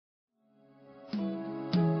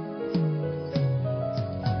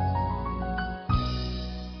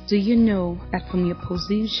Do you know that from your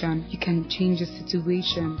position you can change a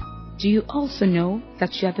situation? Do you also know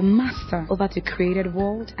that you are the master over the created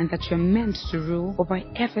world and that you are meant to rule over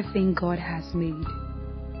everything God has made?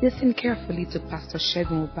 Listen carefully to Pastor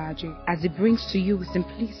Segun Obadje as he brings to you with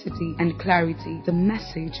simplicity and clarity the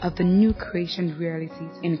message of the new creation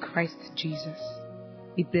realities in Christ Jesus.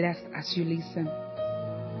 Be blessed as you listen.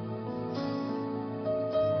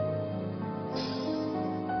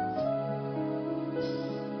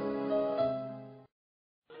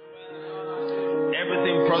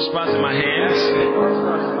 Everything prospers in my hands.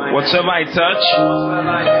 Whatever I touch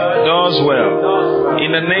does well.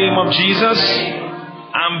 In the name of Jesus,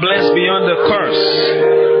 I'm blessed beyond the curse.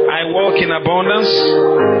 I walk in abundance.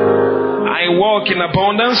 I walk in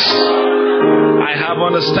abundance. I have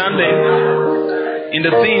understanding in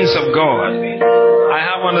the things of God. I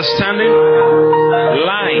have understanding,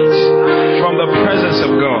 light from the presence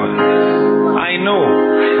of God. I know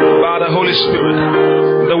by the Holy Spirit.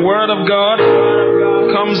 The Word of God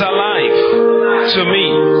comes alive to me.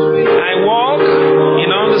 I walk in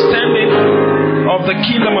understanding of the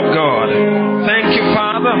kingdom of God. Thank you,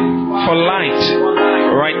 Father, for light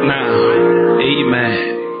right now. Amen.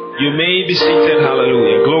 You may be seated.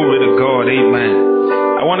 Hallelujah. Glory to God. Amen.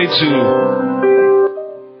 I want you to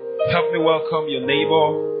help me welcome your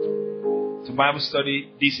neighbor to Bible study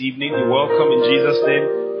this evening. You're welcome in Jesus'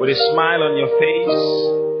 name with a smile on your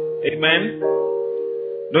face. Amen.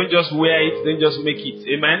 Don't just wear it. Don't just make it.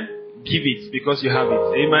 Amen. Give it because you have it.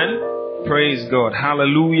 Amen. Praise God.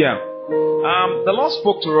 Hallelujah. The Lord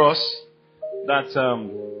spoke to us that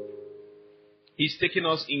He's taking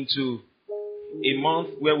us into a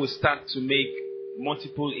month where we start to make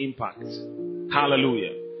multiple impacts.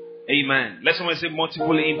 Hallelujah. Amen. Let someone say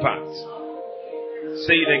multiple impacts.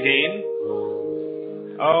 Say it again.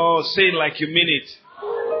 Oh, say it like you mean it.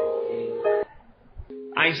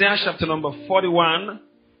 Isaiah chapter number 41.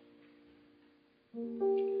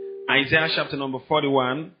 Isaiah chapter number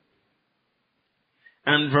 41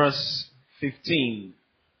 and verse 15.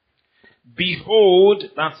 Behold,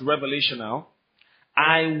 that's Revelation now.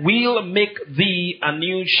 I will make thee a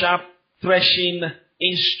new sharp threshing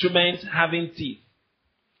instrument having teeth.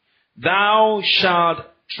 Thou shalt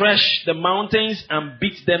thresh the mountains and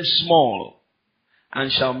beat them small,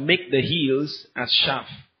 and shall make the hills as chaff.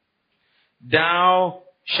 Thou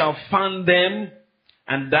shalt fan them,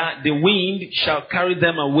 and that the wind shall carry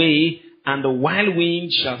them away, and the wild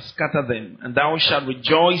wind shall scatter them. And thou shalt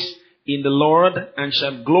rejoice in the Lord, and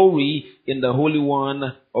shalt glory in the Holy One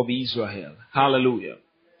of Israel. Hallelujah.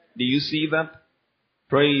 Do you see that?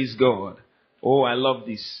 Praise God. Oh, I love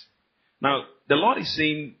this. Now, the Lord is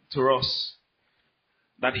saying to us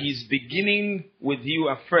that He's beginning with you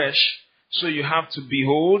afresh, so you have to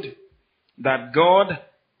behold that God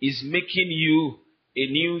is making you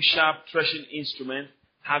a new sharp threshing instrument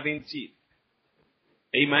having teeth.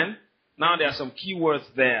 Amen. Now there are some key words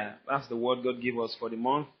there. That's the word God gave us for the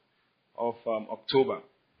month of October.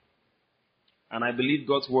 And I believe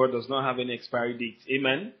God's word does not have any expiry date.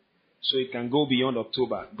 Amen. So it can go beyond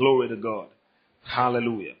October. Glory to God.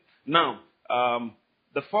 Hallelujah. Now,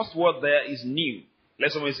 the first word there is new.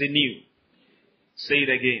 Let someone say new. Say it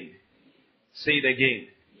again. Say it again.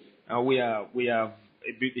 We have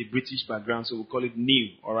a British background, so we call it new.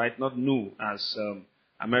 All right, not new as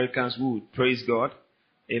Americans would. Praise God.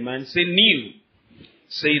 Amen. Say new.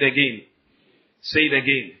 Say it again. Say it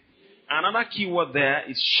again. Another key word there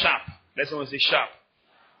is sharp. Let someone say sharp.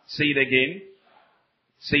 Say it again.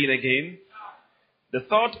 Say it again. The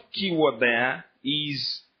third key word there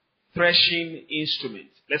is threshing instrument.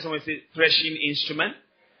 Let someone say threshing instrument.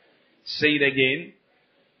 Say it again.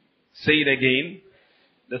 Say it again.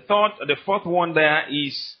 The fourth one there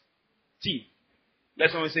is teeth.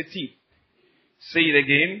 Let someone say teeth. Say it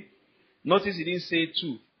again. Notice he didn't say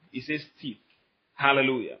tooth. He says teeth.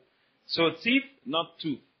 Hallelujah. So teeth, not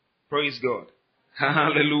tooth. Praise God.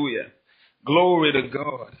 Hallelujah. Glory to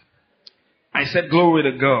God. I said glory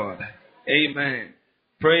to God. Amen.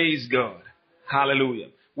 Praise God. Hallelujah.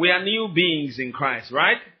 We are new beings in Christ,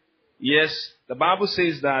 right? Yes. The Bible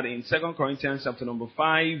says that in 2 Corinthians chapter number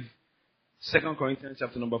 5. 2 Corinthians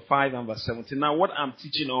chapter number 5 and verse 17. Now what I'm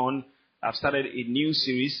teaching on, I've started a new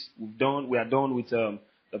series. We are done with the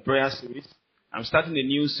prayer series. I'm starting a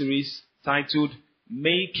new series titled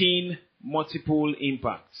Making Multiple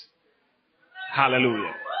Impacts.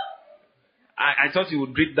 Hallelujah. I thought you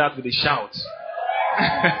would greet that with a shout.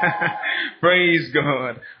 Praise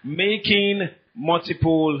God. Making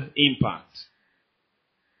multiple impacts.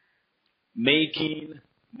 Making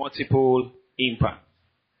multiple impacts.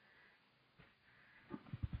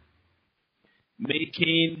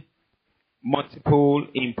 Making multiple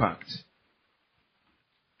impact.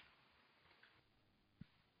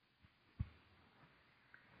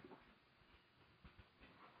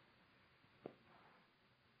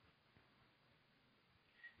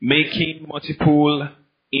 Making multiple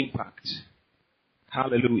impact.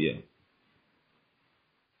 Hallelujah.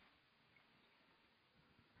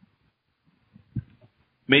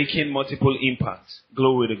 Making multiple impacts.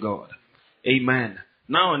 Glory to God. Amen.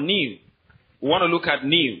 Now, new. We want to look at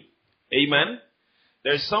new. Amen.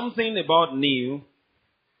 There's something about new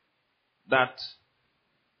that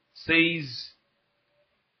says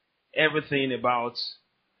everything about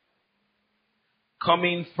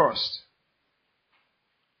coming first.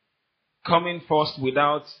 Coming first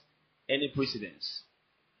without any precedence.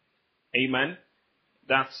 Amen.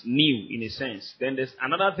 That's new in a sense. Then there's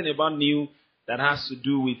another thing about new that has to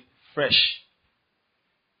do with fresh.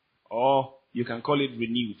 Or you can call it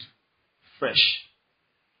renewed. Fresh.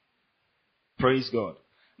 Praise God.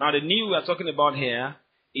 Now the new we are talking about here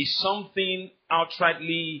is something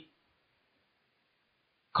outrightly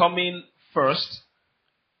coming first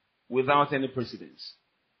without any precedence.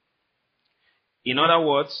 In other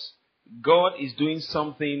words, God is doing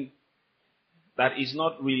something that is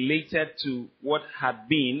not related to what had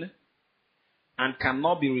been and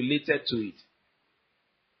cannot be related to it.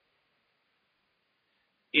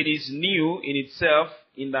 It is new in itself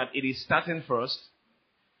in that it is starting first,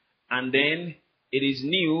 and then it is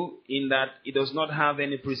new in that it does not have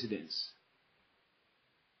any precedence.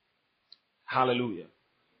 Hallelujah.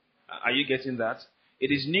 Are you getting that?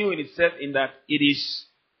 It is new in itself in that it is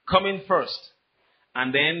coming first,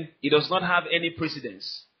 and then it does not have any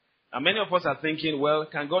precedence. And many of us are thinking, well,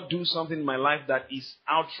 can God do something in my life that is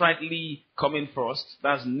outrightly coming first?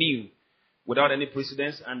 That's new, without any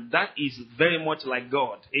precedence, and that is very much like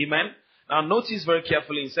God. Amen? Now notice very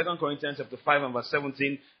carefully in 2 Corinthians chapter 5 and verse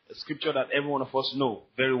 17, a scripture that every one of us know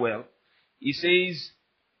very well. He says,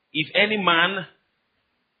 if any man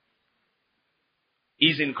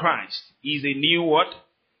is in Christ, he is a new what?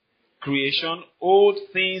 Creation. Old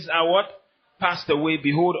things are what? Passed away.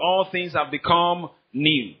 Behold, all things have become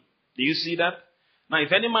new. Do you see that? Now,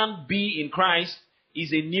 if any man be in Christ,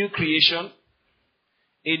 is a new creation,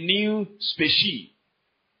 a new species.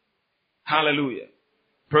 Hallelujah.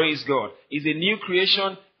 Praise God. Is a new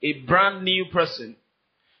creation, a brand new person.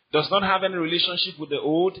 Does not have any relationship with the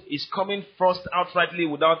old. Is coming first outrightly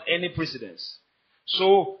without any precedence.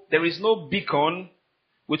 So, there is no beacon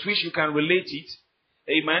with which you can relate it.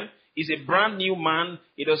 Amen. Is a brand new man.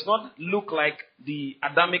 It does not look like the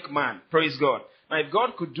Adamic man. Praise God. Now, if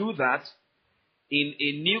God could do that in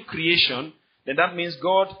a new creation, then that means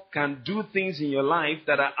God can do things in your life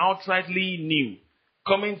that are outrightly new,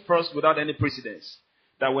 coming first without any precedence.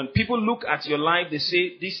 That when people look at your life, they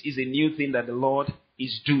say, this is a new thing that the Lord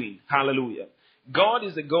is doing. Hallelujah. God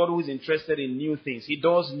is a God who is interested in new things. He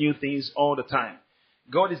does new things all the time.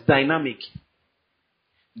 God is dynamic.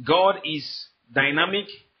 God is dynamic.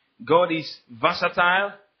 God is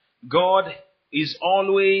versatile. God is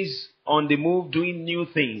always on the move doing new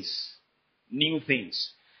things. New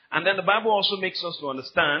things. And then the Bible also makes us to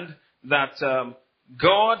understand that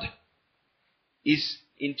God is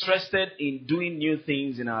interested in doing new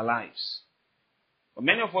things in our lives. But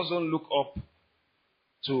many of us don't look up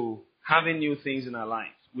to having new things in our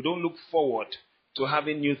lives. We don't look forward to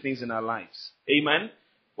having new things in our lives. Amen?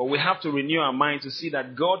 But we have to renew our mind to see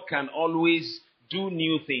that God can always do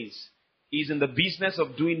new things. He's in the business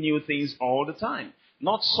of doing new things all the time.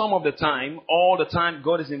 Not some of the time, all the time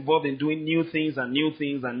God is involved in doing new things and new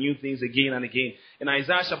things and new things again and again. In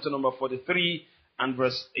Isaiah chapter number 43 and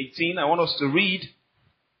verse 18, I want us to read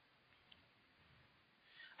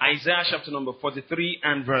Isaiah chapter number 43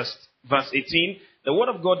 and verse 18. The word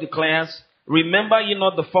of God declares, remember ye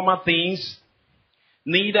not the former things,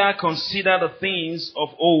 neither consider the things of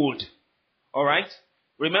old. Alright?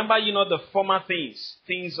 Remember ye not the former things,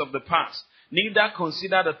 things of the past, neither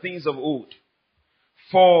consider the things of old.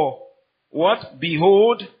 For what?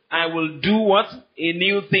 Behold, I will do what? A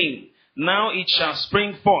new thing. Now it shall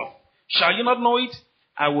spring forth. Shall you not know it?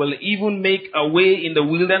 I will even make a way in the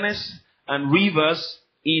wilderness and rivers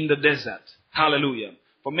in the desert. Hallelujah.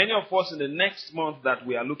 For many of us in the next month that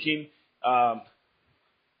we are looking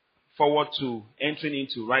forward to entering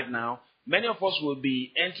into right now, many of us will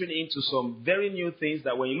be entering into some very new things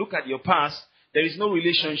that when you look at your past, there is no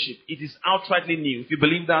relationship. It is outrightly new. If you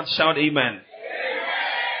believe that, shout amen.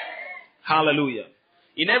 Hallelujah.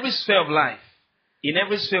 In every sphere of life,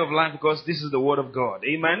 because this is the word of God.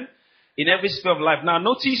 Amen. In every sphere of life. Now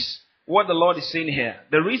notice what the Lord is saying here.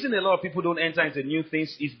 The reason a lot of people don't enter into new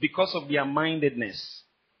things is because of their mindedness.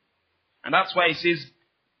 And that's why he says,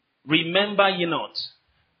 remember ye not.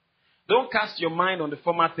 Don't cast your mind on the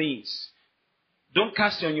former things. Don't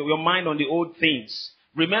cast your mind on the old things.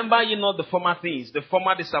 Remember ye not the former things, the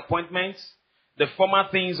former disappointments, the former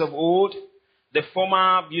things of old, the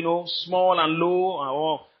former, small and low,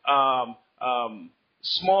 or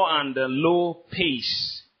small and low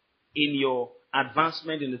pace in your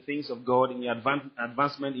advancement in the things of God, in your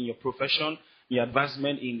advancement in your profession, your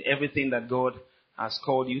advancement in everything that God has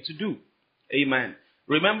called you to do. Amen.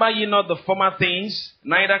 Remember ye not the former things,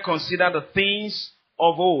 neither consider the things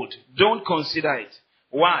of old. Don't consider it.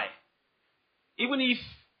 Why? Even if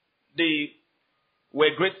they were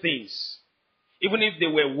great things, even if they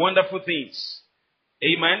were wonderful things,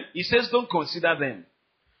 amen, he says don't consider them.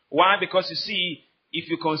 Why? Because you see, if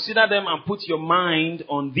you consider them and put your mind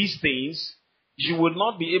on these things, you will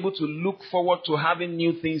not be able to look forward to having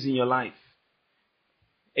new things in your life.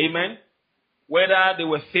 Amen? Whether they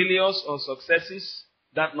were failures or successes,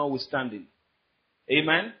 that notwithstanding.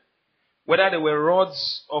 Amen? Whether they were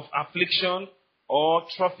rods of affliction or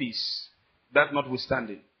trophies, that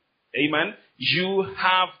notwithstanding. Amen? You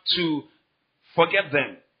have to forget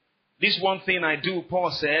them. This one thing I do,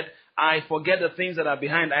 Paul said, I forget the things that are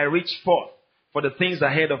behind. I reach forth for the things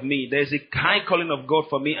ahead of me. There's a high calling of God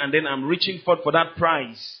for me, and then I'm reaching forth for that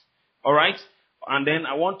prize. All right? And then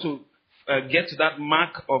I want to get to that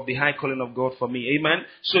mark of the high calling of God for me. Amen?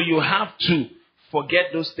 So you have to forget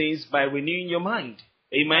those things by renewing your mind.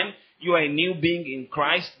 Amen? You are a new being in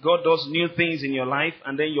Christ. God does new things in your life,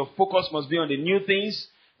 and then your focus must be on the new things,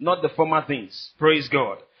 not the former things. Praise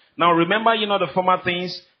God. Now remember, the former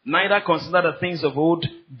things, neither consider the things of old.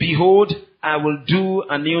 Behold, I will do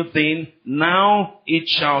a new thing. Now it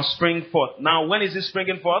shall spring forth. Now, when is it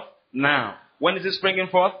springing forth? Now. When is it springing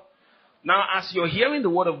forth? Now, as you're hearing the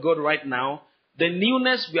word of God right now, the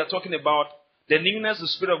newness we are talking about, the newness the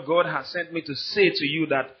Spirit of God has sent me to say to you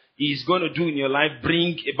that He is going to do in your life,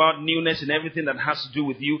 bring about newness in everything that has to do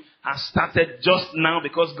with you, has started just now,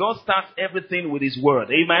 because God starts everything with His word.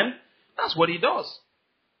 Amen? That's what He does.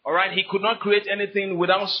 All right? He could not create anything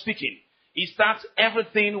without speaking. He starts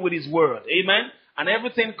everything with His word. Amen? And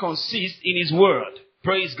everything consists in His word.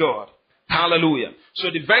 Praise God. Hallelujah.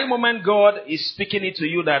 So the very moment God is speaking it to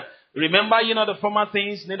you that, remember, the former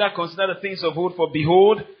things, neither consider the things of old, for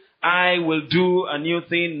behold, I will do a new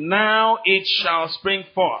thing. Now it shall spring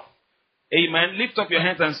forth. Amen. Lift up your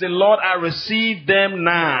hands and say, Lord, I receive them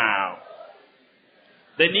now.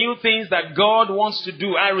 The new things that God wants to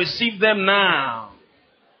do, I receive them now.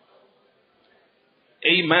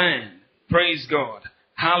 Amen. Praise God.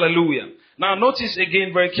 Hallelujah. Now notice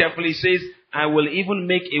again very carefully, it says, I will even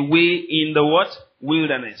make a way in the what?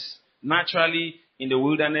 Wilderness. Naturally, in the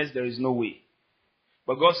wilderness, there is no way.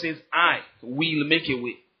 But God says, I will make a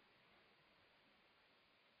way.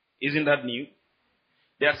 Isn't that new?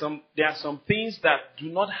 There are some things that do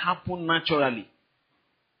not happen naturally.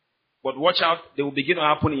 But watch out, they will begin to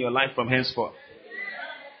happen in your life from henceforth.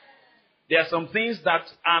 There are some things that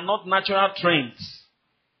are not natural trends.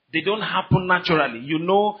 They don't happen naturally.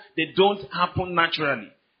 They don't happen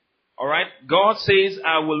naturally. Alright? God says,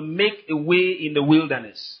 I will make a way in the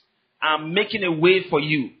wilderness. I'm making a way for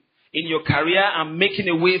you. In your career, I'm making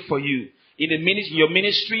a way for you. In your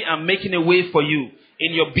ministry, I'm making a way for you.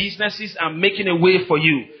 In your businesses, I'm making a way for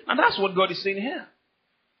you. And that's what God is saying here.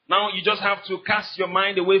 Now, you just have to cast your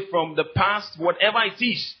mind away from the past, whatever it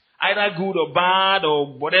is, either good or bad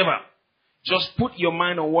or whatever. Just put your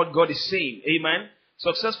mind on what God is saying. Amen.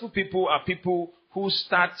 Successful people are people who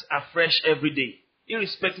start afresh every day,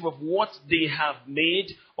 irrespective of what they have made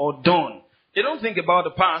or done. They don't think about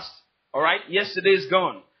the past. All right. Yesterday is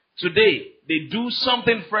gone. Today, they do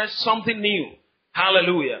something fresh, something new.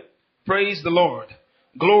 Hallelujah. Praise the Lord.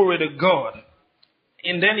 Glory to God.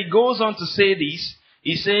 And then he goes on to say this.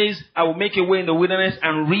 He says, I will make a way in the wilderness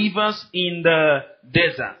and rivers in the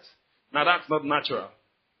desert. Now that's not natural.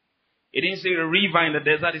 It didn't say a river in the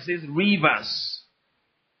desert. It says rivers.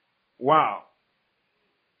 Wow.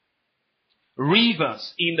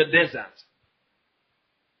 Rivers in the desert.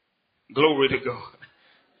 Glory to God.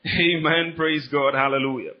 Amen. Praise God.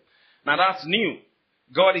 Hallelujah. Now that's new.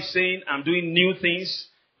 God is saying, I'm doing new things.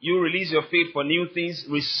 You release your faith for new things.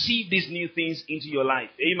 Receive these new things into your life.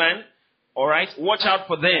 Amen. All right. Watch out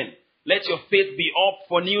for them. Let your faith be up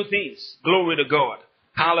for new things. Glory to God.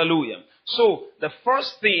 Hallelujah. So the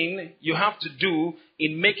first thing you have to do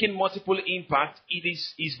in making multiple impact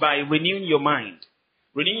is by renewing your mind.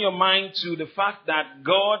 Renewing your mind to the fact that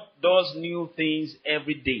God does new things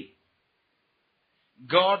every day.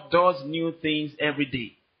 God does new things every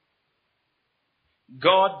day.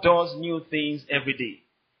 God does new things every day.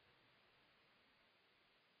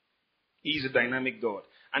 He is a dynamic God.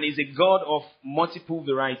 And He's a God of multiple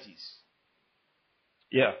varieties.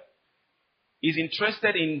 Yeah. He's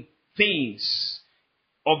interested in things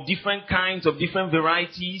of different kinds, of different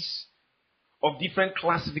varieties, of different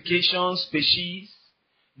classifications, species.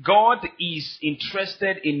 God is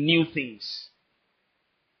interested in new things.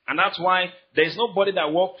 And that's why there's nobody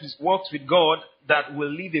that walks with God that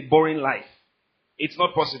will live a boring life. It's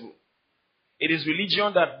not possible. It is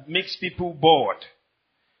religion that makes people bored.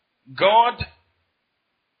 God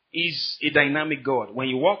is a dynamic God. When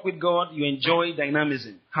you walk with God, you enjoy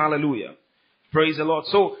dynamism. Hallelujah. Praise the Lord.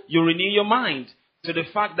 So you renew your mind to the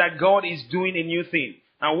fact that God is doing a new thing.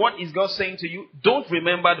 Now what is God saying to you? Don't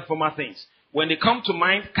remember the former things. When they come to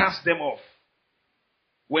mind, cast them off.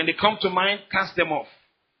 When they come to mind, cast them off.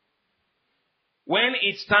 When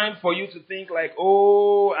it's time for you to think like,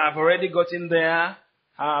 oh, I've already gotten there,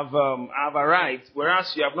 I've arrived,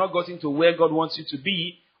 whereas you have not gotten to where God wants you to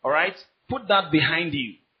be, all right, put that behind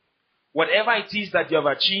you. Whatever it is that you have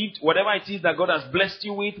achieved, whatever it is that God has blessed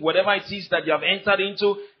you with, whatever it is that you have entered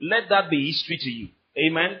into, let that be history to you.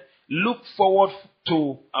 Amen. Look forward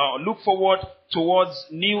towards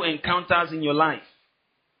new encounters in your life.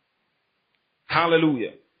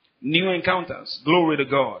 Hallelujah. New encounters. Glory to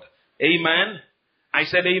God. Amen. I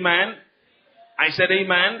said amen. I said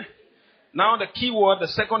amen. Now the key word, the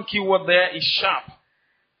second key word there is sharp.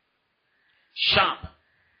 Sharp.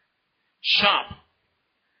 Sharp.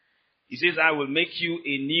 He says, I will make you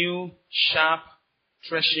a new, sharp,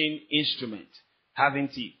 threshing instrument, having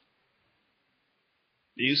teeth.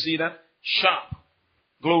 Do you see that? Sharp.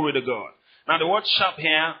 Glory to God. Now the word sharp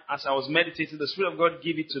here, as I was meditating, the Spirit of God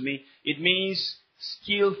gave it to me. It means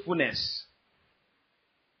skillfulness,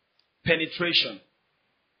 penetration,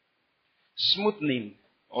 smoothing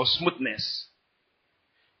or smoothness,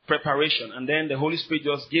 preparation. And then the Holy Spirit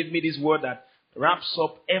just gave me this word that wraps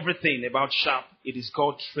up everything about sharp. It is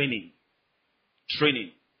called training.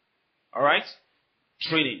 Training. All right?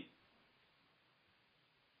 Training.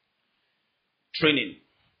 Training.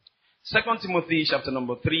 2 Timothy chapter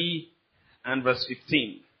number 3 and verse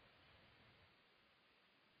 15.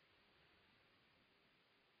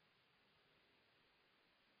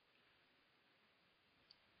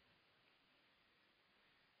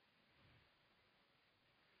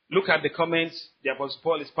 Look at the comments the Apostle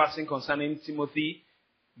Paul is passing concerning Timothy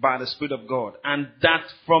by the Spirit of God. And that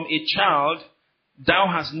from a child thou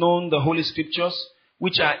hast known the Holy Scriptures,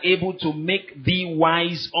 which are able to make thee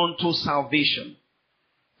wise unto salvation,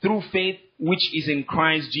 through faith which is in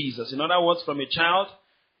Christ Jesus. In other words, from a child,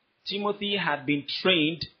 Timothy had been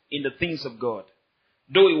trained in the things of God.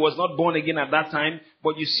 Though he was not born again at that time,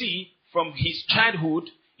 but you see, from his childhood,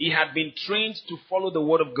 he had been trained to follow the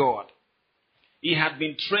word of God. He had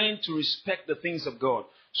been trained to respect the things of God.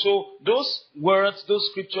 So those words, those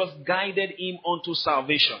scriptures guided him unto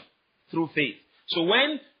salvation through faith. So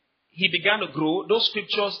when he began to grow, those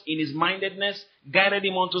scriptures in his mindedness guided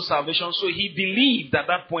him unto salvation. So he believed at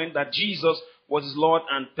that point that Jesus was his Lord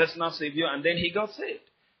and personal Savior, and then he got saved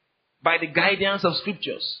by the guidance of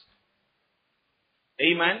scriptures.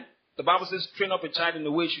 Amen. The Bible says, train up a child in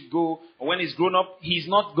the way he should go, and when he's grown up, he's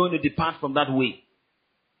not going to depart from that way.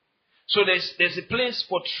 So there's a place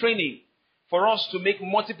for training. For us to make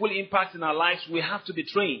multiple impacts in our lives, we have to be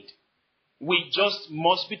trained. We just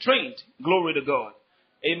must be trained. Glory to God.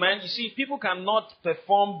 Amen. You see, people cannot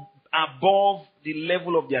perform above the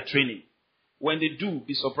level of their training. When they do,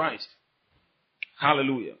 be surprised.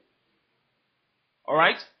 Hallelujah.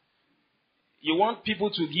 Alright? You want people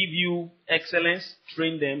to give you excellence,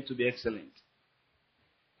 train them to be excellent.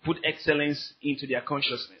 Put excellence into their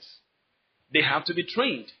consciousness. They have to be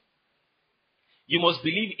trained. You must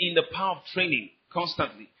believe in the power of training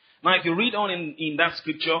constantly. Now, if you read on in that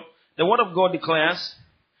scripture, the word of God declares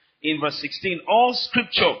in verse 16, all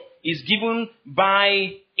scripture is given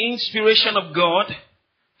by inspiration of God.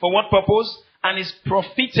 For what purpose? And is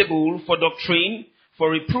profitable for doctrine,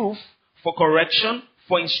 for reproof, for correction,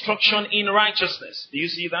 for instruction in righteousness. Do you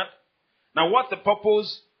see that? Now, what's the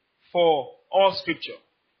purpose for all scripture?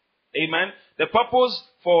 Amen. The purpose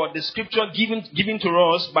for the scripture given to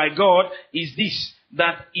us by God is this,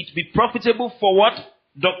 that it be profitable for what?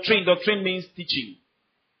 Doctrine. Doctrine means teaching.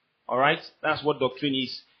 Alright? That's what doctrine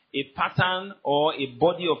is. A pattern or a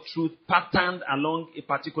body of truth patterned along a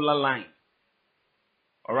particular line.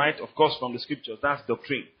 Alright? Of course, from the scriptures. That's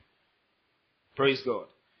doctrine. Praise God.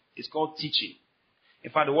 It's called teaching.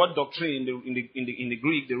 In fact, the word doctrine in the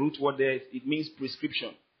Greek, the root word there, it means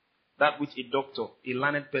prescription. That which a doctor, a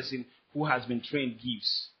learned person who has been trained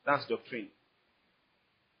gives. That's doctrine.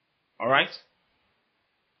 Alright?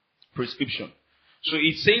 Prescription. So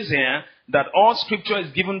it says here that all scripture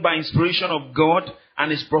is given by inspiration of God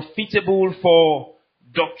and is profitable for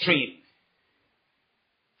doctrine.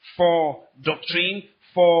 For doctrine,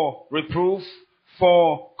 for reproof,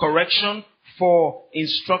 for correction, for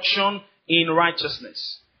instruction in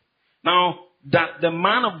righteousness. Now, that the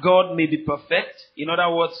man of God may be perfect, in other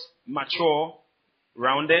words, mature,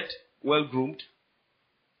 rounded, well-groomed,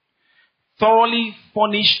 thoroughly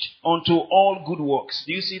furnished unto all good works.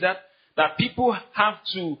 Do you see that? That people have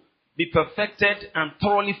to be perfected and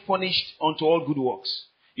thoroughly furnished unto all good works.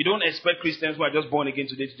 You don't expect Christians who are just born again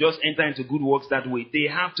today to just enter into good works that way. They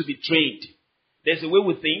have to be trained. There's a way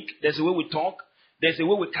we think. There's a way we talk. There's a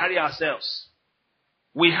way we carry ourselves.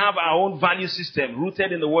 We have our own value system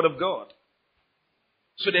rooted in the Word of God.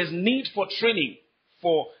 So there's need for training,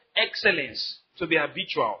 for excellence to be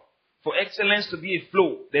habitual, for excellence to be a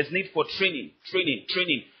flow. There's need for training.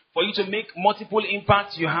 For you to make multiple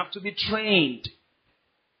impacts, you have to be trained.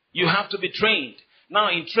 You have to be trained. Now,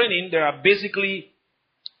 in training, there are basically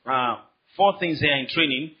 4 things here in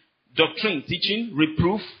training. Doctrine, teaching,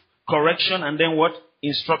 reproof, correction, and then what?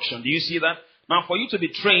 Instruction. Do you see that? Now, for you to be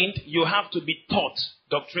trained, you have to be taught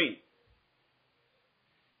doctrine.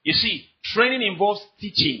 You see, training involves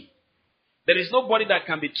teaching. There is nobody that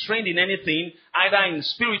can be trained in anything, either in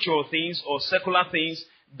spiritual things or secular things,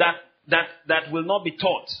 that will not be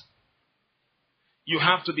taught. You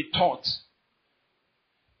have to be taught.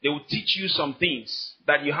 They will teach you some things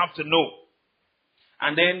that you have to know.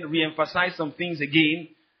 And then re-emphasize some things again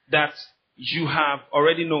that you have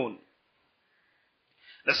already known.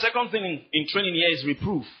 The second thing in training here is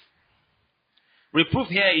reproof. Reproof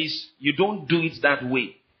here is you don't do it that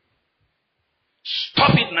way.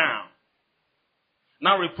 Stop it now.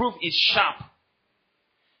 Now reproof is sharp.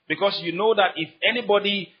 Because you know that if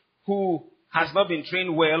anybody who has not been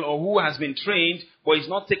trained well or who has been trained but is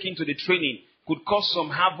not taken to the training could cause some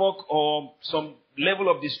havoc or some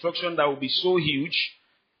level of destruction that will be so huge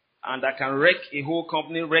and that can wreck a whole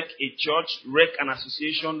company, wreck a church, wreck an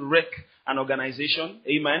association, wreck an organization.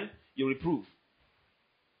 Amen. You reprove.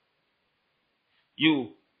 You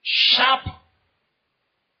sharp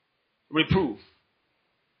reprove.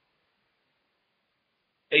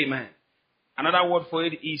 Amen. Another word for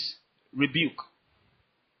it is rebuke.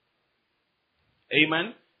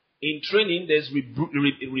 Amen. In training, there's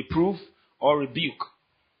reproof or rebuke.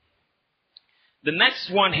 The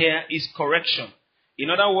next one here is correction. In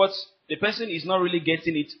other words, the person is not really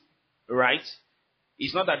getting it right.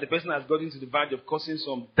 It's not that the person has gotten to the verge of causing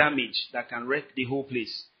some damage that can wreck the whole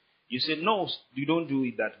place. You say, no, you don't do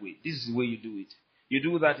it that way. This is the way you do it. You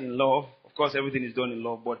do that in love. Of course, everything is done in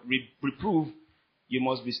love. But reprove, you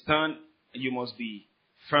must be stern. You must be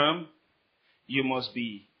firm. You must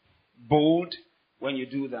be bold when you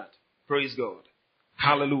do that. Praise God.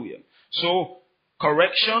 Hallelujah. So,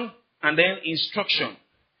 correction and then instruction.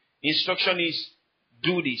 Instruction is,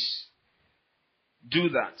 do this. Do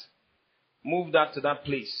that. Move that to that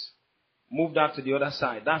place. Move that to the other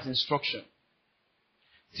side. That's instruction.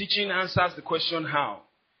 Teaching answers the question how.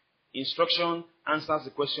 Instruction answers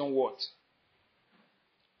the question what.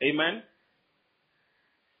 Amen.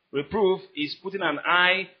 Reproof is putting an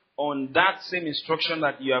eye on that same instruction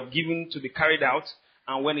that you have given to be carried out.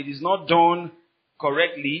 And when it is not done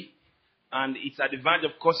correctly, and it's at the verge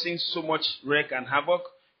of causing so much wreck and havoc,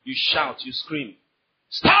 you shout, you scream,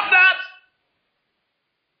 stop that!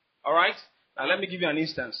 Alright? Now let me give you an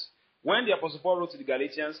instance. When the Apostle Paul wrote to the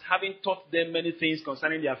Galatians, having taught them many things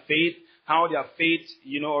concerning their faith, how their faith,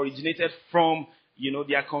 originated from,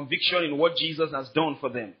 their conviction in what Jesus has done for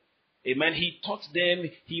them. Amen. He taught them,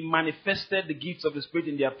 he manifested the gifts of the Spirit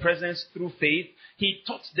in their presence through faith. He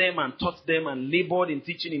taught them and labored in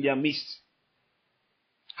teaching in their midst.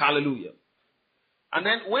 Hallelujah. And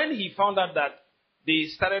then when he found out that they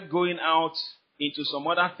started going out into some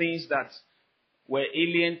other things that were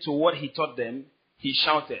alien to what he taught them, he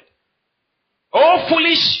shouted, "Oh,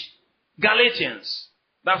 foolish Galatians!"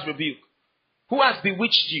 That's rebuke. Who has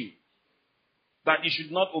bewitched you that you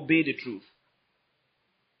should not obey the truth?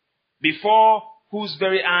 Before whose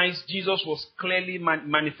very eyes Jesus was clearly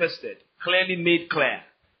manifested, clearly made clear,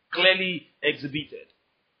 clearly exhibited.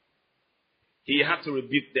 He had to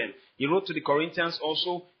rebuke them. He wrote to the Corinthians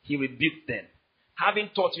also, he rebuked them. Having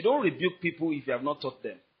taught, you don't rebuke people if you have not taught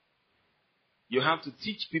them. You have to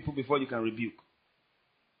teach people before you can rebuke.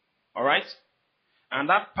 Alright? And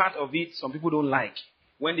that part of it, some people don't like.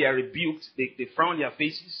 When they are rebuked, they frown their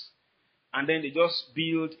faces, and then they just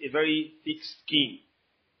build a very thick skin.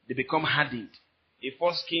 They become hardened. A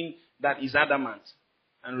foreskin that is adamant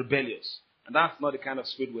and rebellious. And that's not the kind of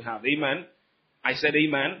spirit we have. Amen. I said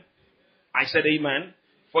amen. I said amen.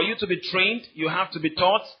 For you to be trained, you have to be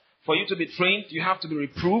taught. For you to be trained, you have to be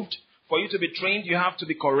reproved. For you to be trained, you have to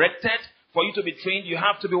be corrected. For you to be trained, you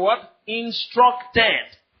have to be what?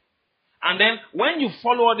 Instructed. And then when you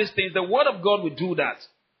follow all these things, the Word of God will do that.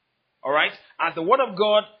 Alright? As the Word of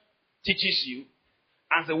God teaches you,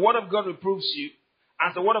 as the Word of God reproves you,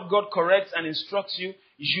 as the Word of God corrects and instructs you,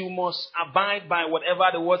 you must abide by whatever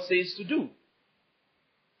the Word says to do.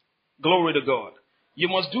 Glory to God. You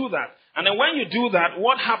must do that. And then when you do that,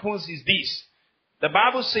 what happens is this. The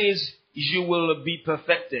Bible says you will be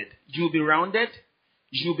perfected. You will be rounded.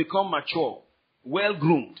 You will become mature,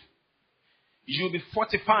 well-groomed. You will be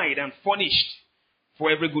fortified and furnished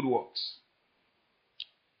for every good works.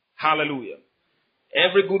 Hallelujah.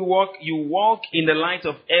 Every good work, you walk in the light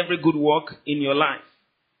of every good work in your life.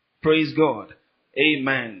 Praise God.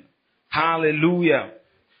 Amen. Hallelujah.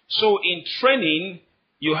 So in training,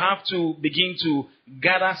 you have to begin to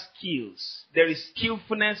gather skills. There is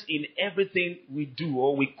skillfulness in everything we do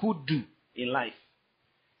or we could do in life.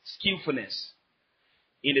 Skillfulness.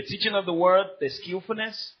 In the teaching of the word, there's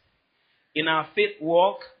skillfulness. In our faith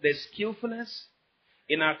walk, there's skillfulness.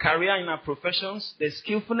 In our career, in our professions, there's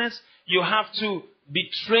skillfulness. You have to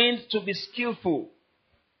be trained to be skillful.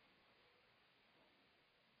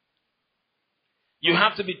 You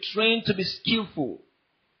have to be trained to be skillful.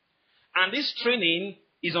 And this training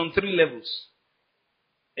is on 3 levels.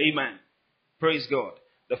 Amen. Praise God.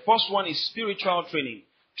 The first one is spiritual training.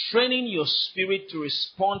 Training your spirit to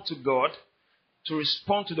respond to God, to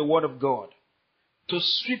respond to the Word of God. To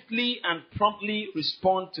swiftly and promptly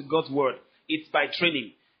respond to God's Word. It's by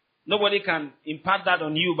training. Nobody can impart that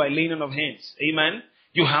on you by laying on of hands. Amen.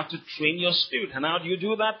 You have to train your spirit. And how do you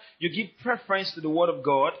do that? You give preference to the Word of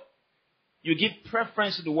God. You give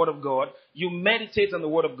preference to the Word of God. You meditate on the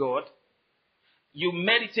Word of God. You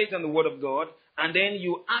meditate on the Word of God. And then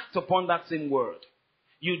you act upon that same Word.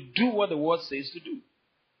 You do what the Word says to do.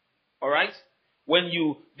 Alright? When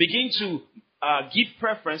you begin to give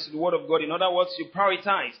preference to the Word of God, in other words, you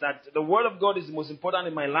prioritize that the Word of God is the most important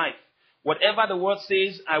in my life. Whatever the Word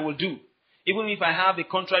says, I will do. Even if I have a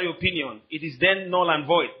contrary opinion, it is then null and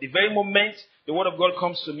void. The very moment the Word of God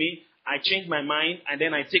comes to me, I change my mind and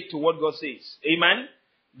then I take to what God says. Amen?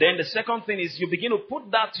 Then the second thing is you begin to put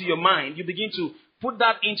that to your mind. You begin to put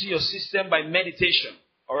that into your system by meditation.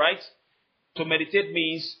 Alright? To meditate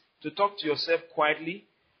means to talk to yourself quietly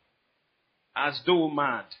as though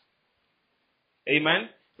mad. Amen?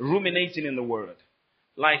 Ruminating in the Word.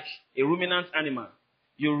 Like a ruminant animal.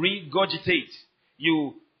 You regurgitate.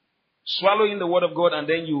 You swallow in the Word of God and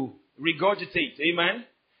then you regurgitate. Amen?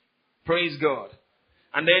 Praise God.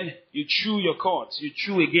 And then you chew your cords. You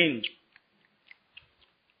chew again.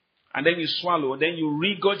 And then you swallow. Then you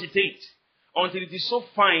regurgitate. Until it is so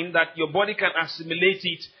fine that your body can assimilate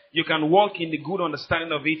it. You can walk in the good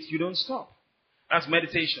understanding of it. You don't stop. That's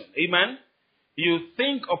meditation. Amen? You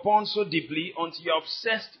think upon so deeply until you're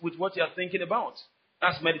obsessed with what you're thinking about.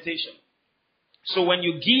 That's meditation. So when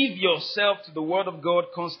you give yourself to the Word of God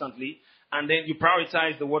constantly, and then you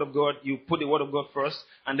prioritize the Word of God, you put the Word of God first,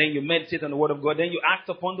 and then you meditate on the Word of God, then you act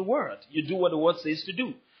upon the Word. You do what the Word says to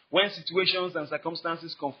do. When situations and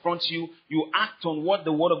circumstances confront you, you act on what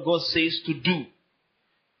the Word of God says to do.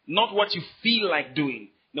 Not what you feel like doing.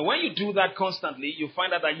 Now when you do that constantly, you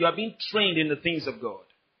find out that you are being trained in the things of God.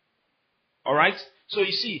 Alright? So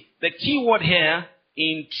you see, the key word here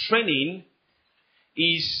in training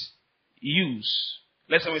is use.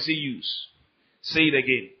 Let someone say use. Say it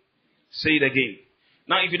again. Say it again.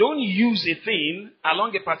 Now, if you don't use a thing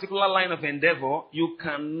along a particular line of endeavor, you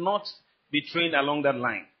cannot be trained along that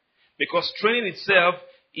line. Because training itself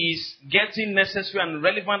is getting necessary and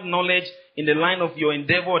relevant knowledge in the line of your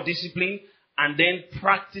endeavor or discipline and then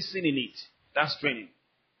practicing in it. That's training.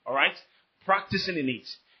 Alright? Practicing in it.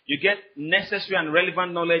 You get necessary and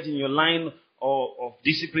relevant knowledge in your line of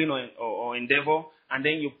discipline or endeavor, and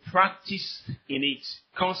then you practice in it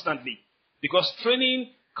constantly. Because training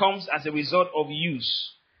comes as a result of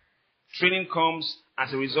use. Training comes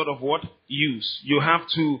as a result of what? Use. You have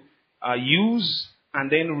to use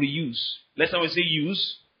and then reuse. Let's always say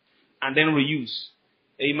use and then reuse.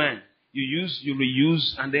 Amen. You use, you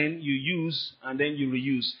reuse, and then you use, and then you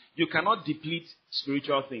reuse. You cannot deplete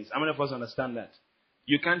spiritual things. How many of us understand that?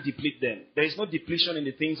 You can't deplete them. There is no depletion in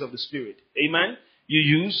the things of the Spirit. Amen? You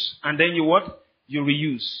use, and then you what? You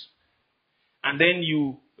reuse. And then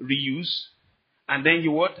you reuse. And then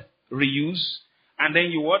you what? Reuse. And then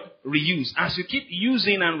you what? Reuse. As you keep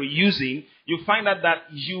using and reusing, you find out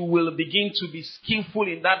that you will begin to be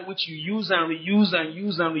skillful in that which you use and reuse and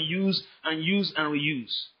use and reuse and use and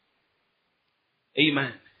reuse.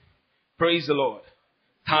 Amen. Praise the Lord.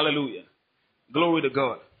 Hallelujah. Glory to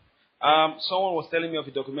God. Someone was telling me of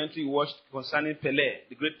a documentary he watched concerning Pelé,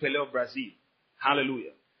 the great Pelé of Brazil.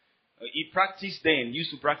 Hallelujah. He used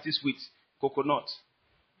to practice with coconut.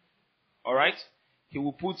 Alright? He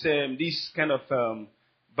will put this kind of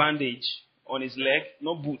bandage on his leg,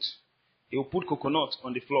 no boot. He will put coconut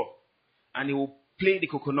on the floor. And he will play the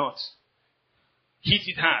coconut. Hit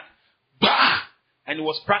it hard. Bah! And he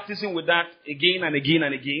was practicing with that again and again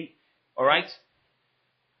and again. Alright?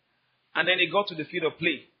 And then he got to the field of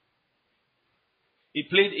play. He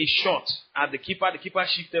played a shot at the keeper. The keeper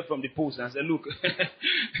shifted from the post and said, look,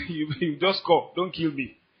 you just score. Don't kill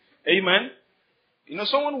me. Amen? You know,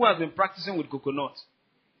 someone who has been practicing with coconut.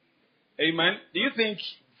 Amen? Do you think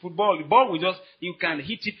football, the ball will you can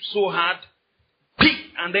hit it so hard, pick,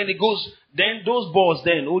 and then it goes, then those balls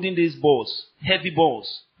then, holding these balls, heavy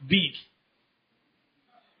balls, big.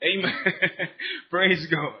 Amen? Praise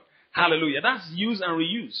God. Hallelujah. That's use and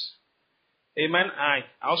reuse. Amen. I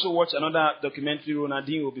also watched another documentary,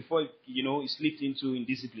 Ronaldinho, before, he slipped into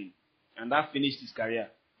indiscipline. And that finished his career.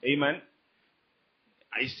 Amen.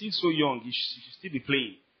 He's still so young. He should still be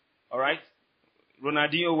playing. Alright?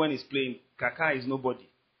 Ronaldinho, when he's playing, Kaká is nobody.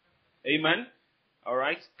 Amen.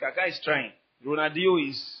 Alright? Kaká is trying. Ronaldinho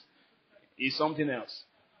is something else.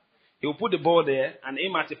 He'll put the ball there and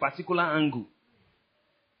aim at a particular angle.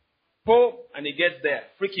 Po, and he gets there.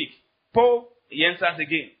 Free kick. Po, he enters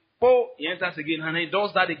again. Po, he enters again, and he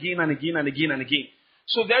does that again and again and again and again.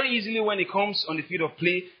 So very easily when he comes on the field of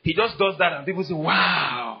play, he just does that and people say,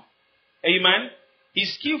 wow. Amen.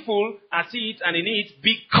 He's skillful at it and in it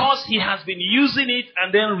because he has been using it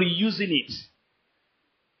and then reusing it.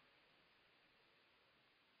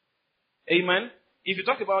 Amen. If you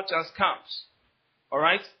talk about Charles Camps,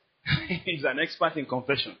 alright, he's an expert in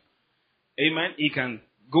confession. Amen. He can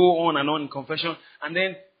go on and on in confession, and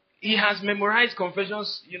then he has memorized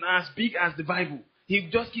confessions, as big as the Bible. He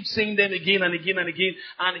just keeps saying them again and again and again.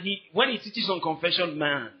 And when he teaches on confession,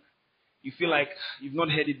 man, you feel like you've not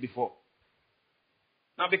heard it before.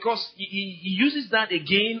 Now, because he uses that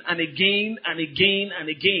again and again and again and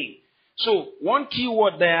again. So, one key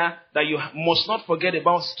word there that you must not forget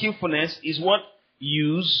about skillfulness is what?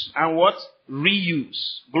 Use and what?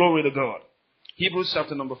 Reuse. Glory to God. Hebrews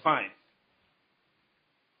chapter number 5.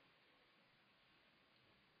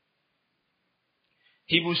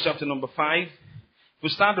 Hebrews chapter number 5. If we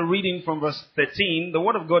start the reading from verse 13, the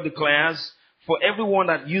word of God declares, for everyone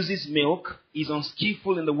that uses milk is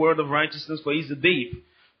unskillful in the word of righteousness, for he is a babe.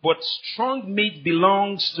 But strong meat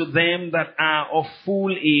belongs to them that are of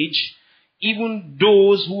full age, even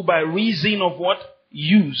those who by reason of what?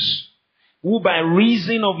 Use. Who by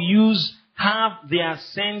reason of use have their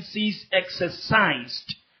senses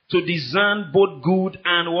exercised to discern both good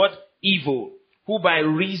and what? Evil. Who by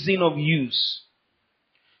reason of use.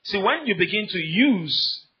 See, when you begin to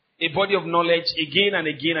use a body of knowledge again and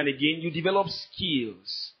again and again, you develop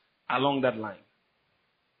skills along that line.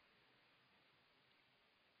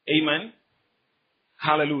 Amen.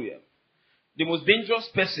 Hallelujah. The most dangerous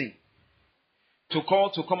person to call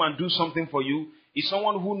to come and do something for you is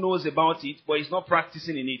someone who knows about it, but is not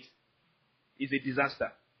practicing in it. It's a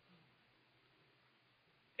disaster.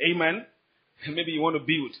 Amen. Maybe you want to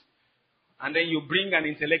build, and then you bring an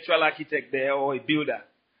intellectual architect there or a builder.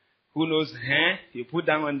 Who knows? You put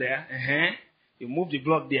that one there. You move the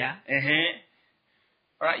block there.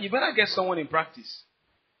 All right, you better get someone in practice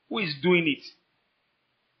who is doing it.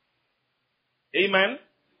 Amen.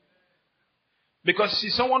 Because see,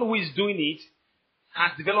 someone who is doing it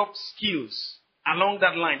has developed skills along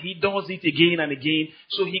that line. He does it again and again,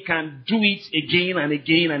 so he can do it again and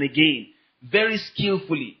again and again, very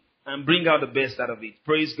skillfully, and bring out the best out of it.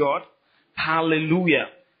 Praise God. Hallelujah.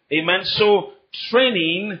 Amen. So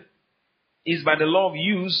training is by the law of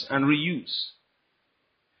use and reuse.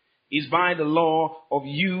 Is by the law of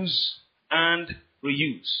use and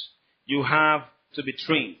reuse. You have to be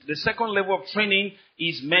trained. The second level of training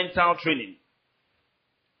is mental training.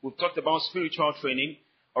 We've talked about spiritual training.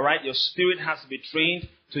 Alright, your spirit has to be trained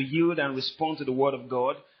to yield and respond to the word of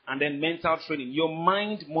God. And then mental training. Your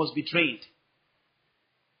mind must be trained.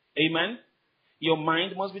 Amen? Your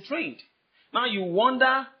mind must be trained. Now you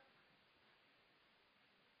wonder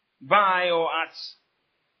by or at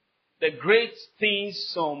the great things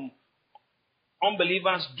some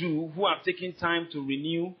unbelievers do who have taken time to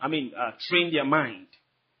train their mind.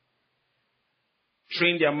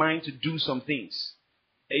 Train their mind to do some things.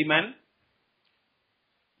 Amen?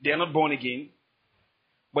 They are not born again,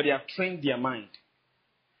 but they have trained their mind.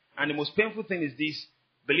 And the most painful thing is this: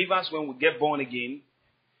 believers, when we get born again,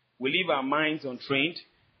 we leave our minds untrained.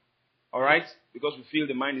 Alright? Because we feel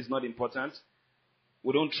the mind is not important.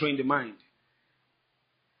 We don't train the mind.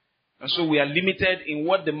 And so we are limited in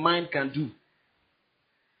what the mind can do.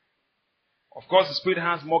 Of course, the spirit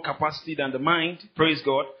has more capacity than the mind. Praise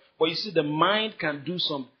God. But you see, the mind can do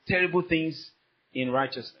some terrible things in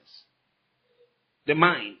righteousness. The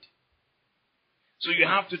mind. So you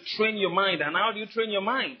have to train your mind. And how do you train your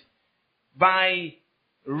mind? By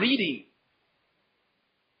reading.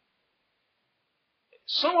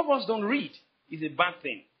 Some of us don't read. It's a bad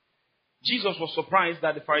thing. Jesus was surprised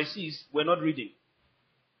that the Pharisees were not reading.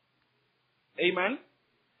 Amen?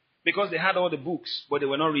 Because they had all the books, but they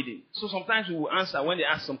were not reading. So sometimes we will answer when they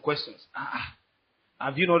ask some questions.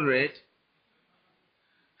 Have you not read?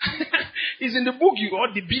 It's in the book,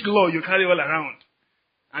 all the big law you carry all around.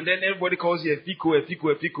 And then everybody calls you a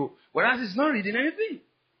fico. Whereas he's not reading anything.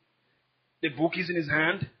 The book is in his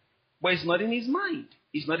hand, but it's not in his mind.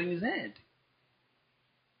 It's not in his head.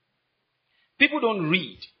 People don't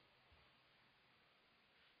read.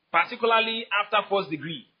 Particularly after first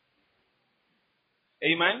degree.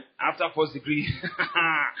 Amen? After first degree,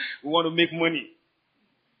 we want to make money.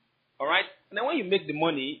 Alright? And then when you make the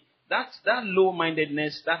money, that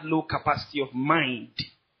low-mindedness, that low capacity of mind,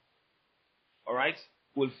 alright,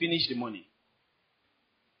 will finish the money.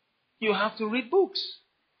 You have to read books.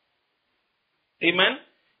 Amen?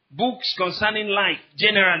 Books concerning life,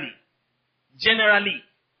 generally. Generally.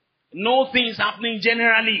 Know things happening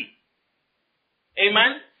generally.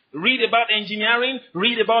 Amen? Read about engineering,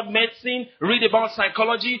 read about medicine, read about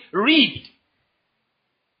psychology, read.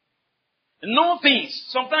 Know things.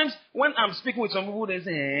 Sometimes when I'm speaking with some people, they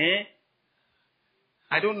say,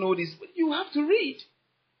 I don't know this. But you have to read.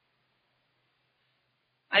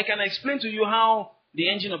 I can explain to you how the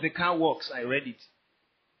engine of a car works. I read it.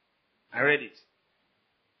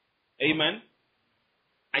 Amen?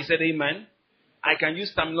 I said amen. I can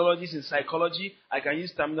use terminologies in psychology. I can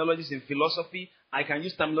use terminologies in philosophy. I can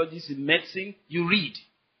use terminologies in medicine. You read.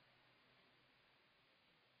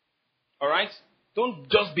 Alright? Don't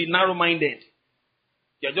just be narrow-minded.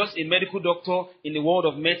 You're just a medical doctor in the world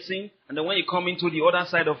of medicine. And then when you come into the other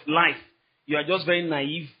side of life, you are just very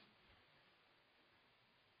naive.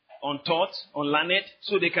 Untaught, unlearned.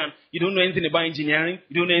 So you don't know anything about engineering.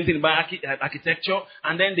 You don't know anything about architecture.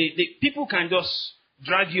 And then people can just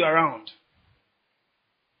drag you around.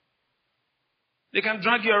 They can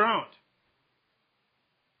drag you around.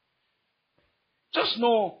 Just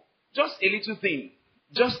know, just a little thing,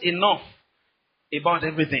 just enough about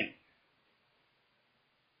everything.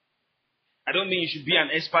 I don't mean you should be an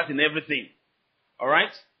expert in everything.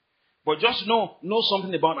 Alright? But just know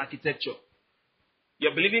something about architecture.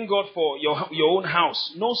 You're believing God for your own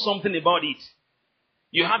house. Know something about it.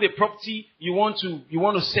 You have a property you want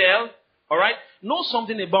to sell. Alright? Know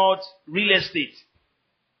something about real estate.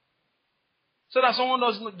 So that someone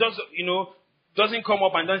doesn't come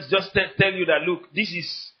up and just tell you that, look, this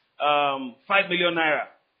is 5 million naira.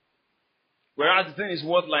 Whereas the thing is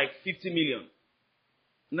worth like 50 million.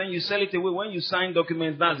 And then you sell it away. When you sign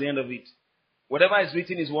documents, that's the end of it. Whatever is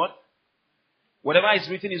written is what? Whatever is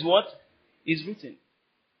written is what? Is written.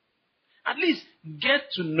 At least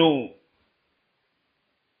get to know.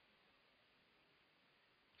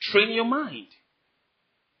 Train your mind.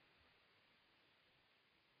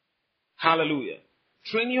 Hallelujah.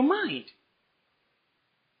 Train your mind.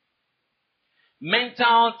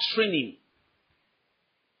 Mental training.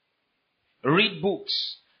 Read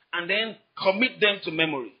books. And then commit them to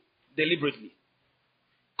memory. Deliberately.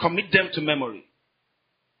 Commit them to memory.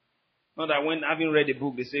 Not that when having read a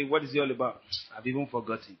book, they say, what is it all about? I've even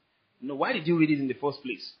forgotten. No, why did you read it in the first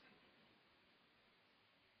place?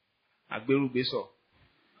 Agberu Beso.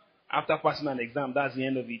 After passing an exam, that's the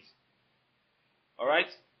end of it. Alright?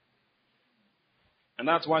 And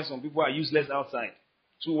that's why some people are useless outside.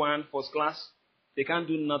 2-1, first class. They can't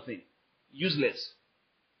do nothing. Useless.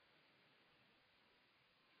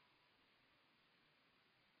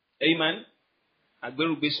 Amen?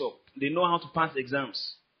 Agberu Beso. They know how to pass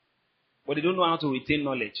exams. But they don't know how to retain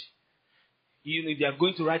knowledge. If they are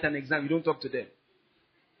going to write an exam, you don't talk to them.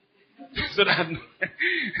 So that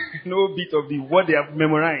no bit of what they have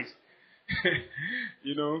memorized.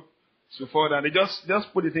 So for that, they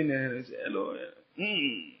just put it in there and say, hello.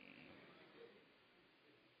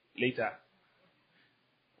 Later.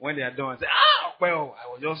 When they are done, say, well, I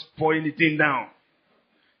was just pouring the thing down.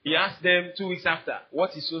 He asked them 2 weeks after,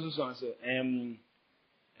 what is so and so?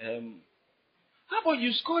 How about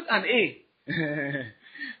you scored an A?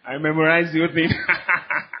 I memorized the whole thing.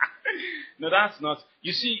 No, that's not.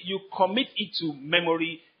 You see, you commit it to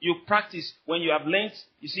memory. You practice. When you have learned,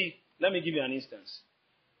 you see, let me give you an instance.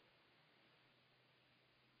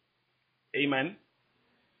 Amen.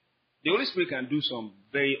 The Holy Spirit can do some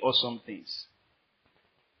very awesome things.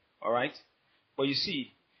 Alright? But you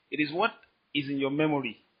see, it is what is in your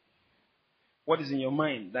memory, what is in your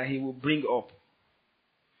mind that he will bring up.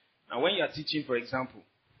 And when you are teaching, for example,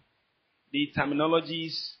 the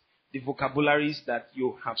terminologies, the vocabularies that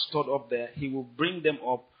you have stored up there, he will bring them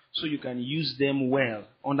up so you can use them well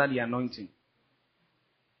under the anointing.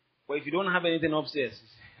 But if you don't have anything upstairs,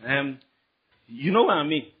 you know what I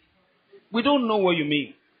mean. We don't know what you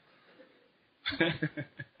mean.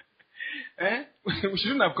 We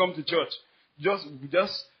shouldn't have come to church. Just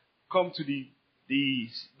come to the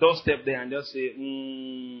doorstep there and just say,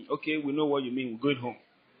 okay, we know what you mean. We're going home.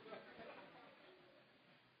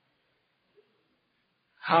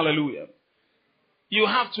 Hallelujah. You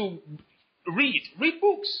have to read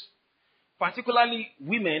books. Particularly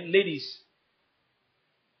women, ladies.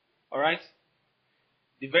 Alright?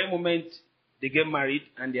 The very moment they get married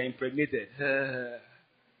and they are impregnated.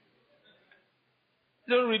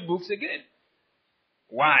 Don't read books again.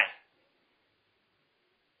 Why?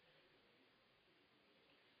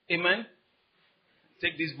 Amen?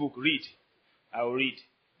 Take this book, read. I will read.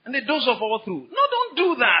 And they doze off all through. No, don't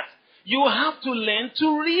do that. You have to learn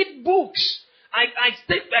to read books. I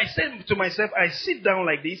said to myself, I sit down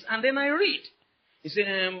like this and then I read. He said,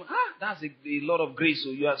 that's a lot of grace. So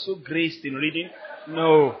you are so graced in reading.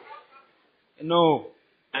 No.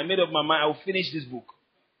 I made up my mind. I'll finish this book.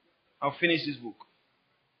 I'll finish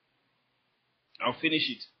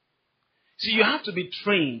it. See, you have to be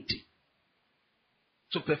trained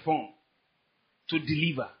to perform, to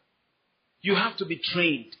deliver. You have to be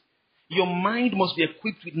trained. Your mind must be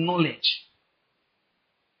equipped with knowledge.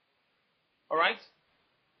 Alright?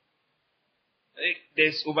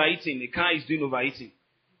 There's overeating. The car is doing overeating.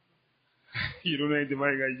 You don't know anything about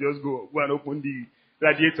it. You just go and open the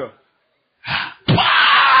radiator.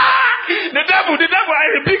 The devil, I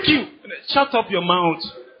rebuke you. Shut up your mouth.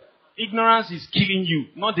 Ignorance is killing you,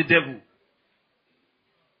 not the devil.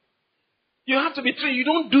 You have to be trained. You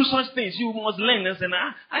don't do such things. You must learn. And say,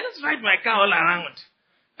 I just ride my car all around.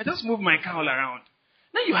 I just move my car all around.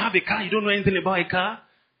 Now you have a car. You don't know anything about a car.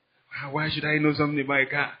 Why should I know something about a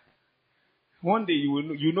car? One day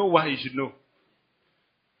you know why you should know.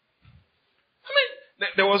 I mean,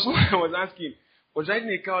 there was one I was asking. Was riding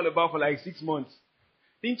a car all about for like 6 months.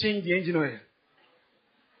 Didn't change the engine oil.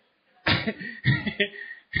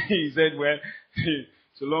 He said, well,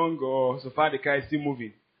 so long or so far the car is still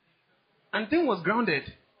moving. And thing was grounded.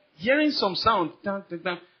 Hearing some sound.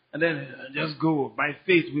 And then just go. By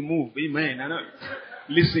faith we move. Amen.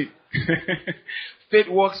 Listen. Faith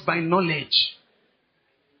works by knowledge.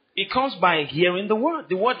 It comes by hearing the word.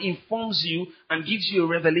 The word informs you and gives you a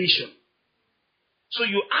revelation. So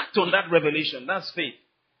you act on that revelation. That's faith.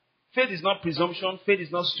 Faith is not presumption. Faith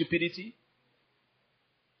is not stupidity.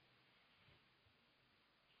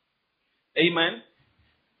 Amen.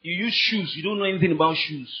 You use shoes. You don't know anything about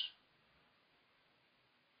shoes.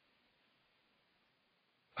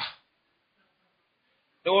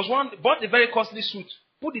 There was one, bought a very costly suit.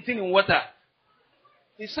 Put the thing in water.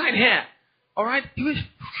 Inside here. Alright? He was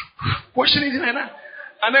washing it like that.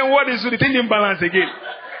 And then what is the thing didn't balance again?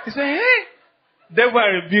 He said, hey, devil, I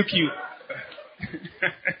rebuke you.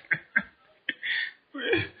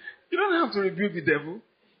 You don't have to rebuke the devil.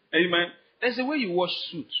 Amen. There's a way you wash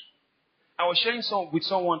suits. I was sharing with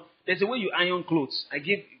someone. There's a way you iron clothes. I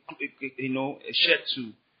gave a shirt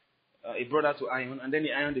to a brother to iron, and then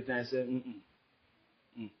he ironed it, and I said,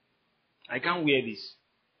 I can't wear this.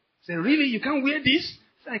 He said, really? You can't wear this?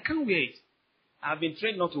 I said, I can't wear it. I've been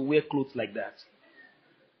trained not to wear clothes like that.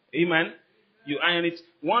 Amen. You iron it.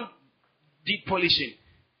 One did polishing.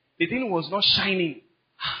 The thing was not shining.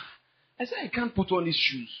 I said, I can't put on these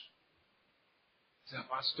shoes. He said,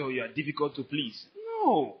 Pastor, you are difficult to please.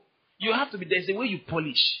 No. You have to be, there's a way you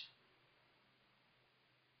polish.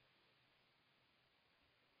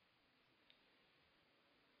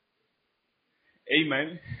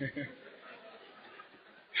 Amen.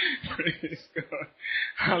 Praise God.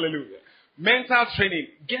 Hallelujah. Mental training.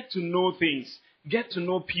 Get to know things. Get to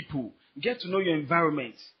know people. Get to know your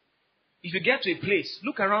environment. If you get to a place,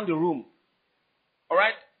 look around the room.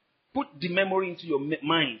 Alright? Put the memory into your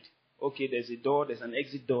mind. Okay, there's a door, there's an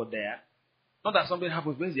exit door there. Not that something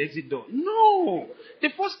happens, where's the exit door? No! The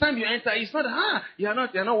first time you enter, it's not, you're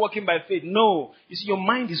not walking by faith. No. You see, your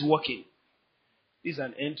mind is working. This is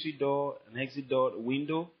an entry door, an exit door, a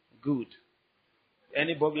window. Good.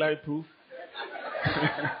 Any burglary proof?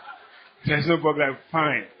 There's no burglary.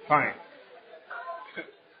 Fine.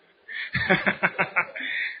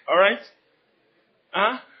 Alright?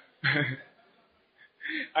 I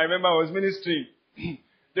remember I was ministering.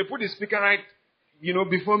 They put the speaker right,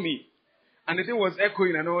 before me. And the thing was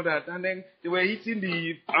echoing and all that. And then they were hitting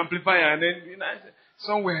the amplifier. And then I said,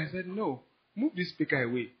 somewhere I said, no, move this speaker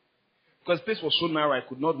away. Because the place was so narrow, I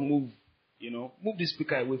could not move, move this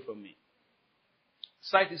speaker away from me.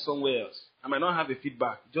 Sight it somewhere else. I might not have a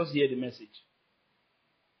feedback. Just hear the message.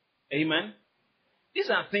 Amen? These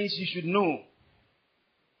are things you should know.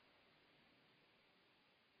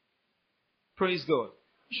 Praise God.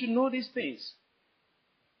 You should know these things.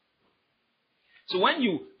 So when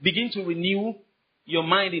you begin to renew your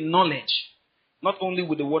mind in knowledge, not only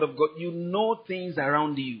with the Word of God, you know things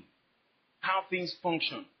around you, how things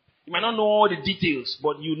function. You might not know all the details,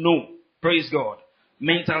 but you know. Praise God.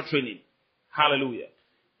 Mental training. Hallelujah.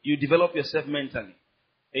 You develop yourself mentally.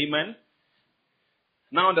 Amen.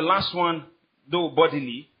 Now the last one, though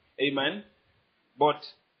bodily, amen. But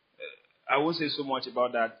I won't say so much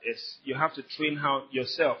about that. It's you have to train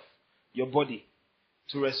yourself, your body,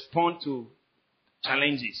 to respond to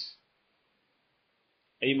challenges.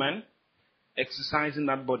 Amen. Exercising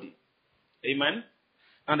that body. Amen.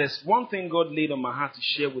 And there's one thing God laid on my heart to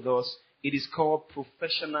share with us. It is called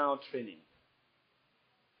professional training.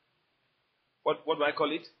 What do I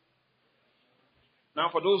call it? Now,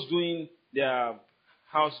 for those doing their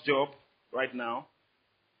house job right now,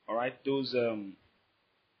 all right, those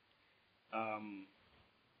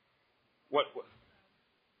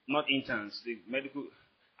not interns, the medical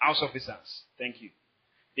house officers. Thank you.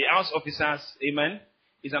 The house officers, amen,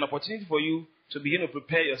 is an opportunity for you to begin to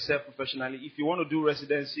prepare yourself professionally. If you want to do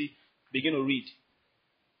residency, begin to read.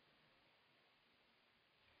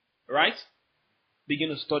 Right? Begin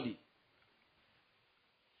to study.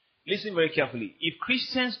 Listen very carefully. If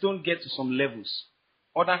Christians don't get to some levels,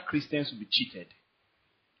 other Christians will be cheated.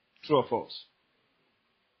 True or false?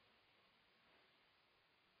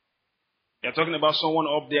 You're talking about someone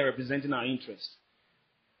up there representing our interest.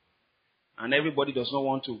 And everybody does not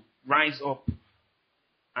want to rise up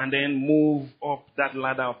and then move up that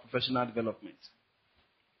ladder of professional development.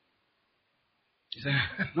 You say,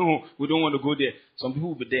 no, we don't want to go there. Some people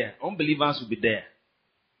will be there. Unbelievers will be there.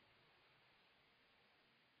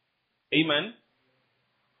 Amen.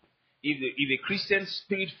 If a Christian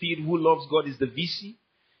spirit-filled who loves God is the VC,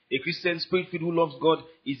 a Christian spirit-filled who loves God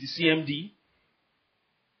is the CMD,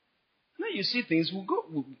 now you see things will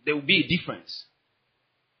go. There will be a difference.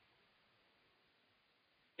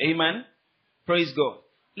 Amen. Praise God.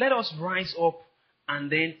 Let us rise up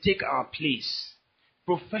and then take our place.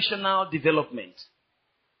 Professional development.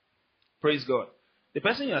 Praise God. The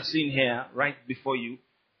person you are seeing here, right before you,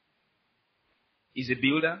 is a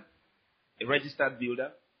builder, a registered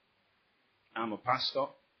builder. I'm a pastor.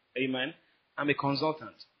 Amen. I'm a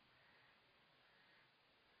consultant.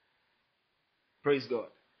 Praise God.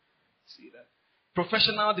 See that?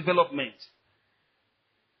 Professional development.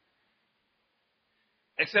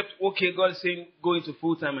 Except, okay, God is saying go into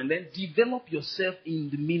full time and then develop yourself in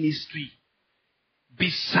the ministry. Be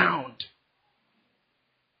sound.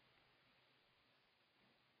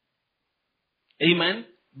 Amen.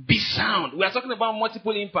 Be sound. We are talking about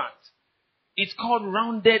multiple impact. It's called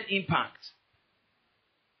rounded impact.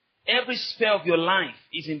 Every sphere of your life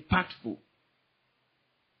is impactful.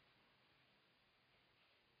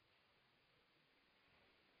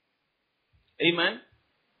 Amen.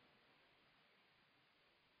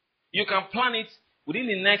 You can plan it within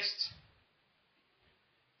the next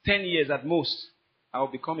 10 years at most. I will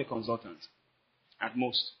become a consultant. At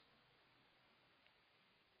most.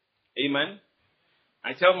 Amen.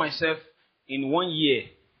 I tell myself in 1 year,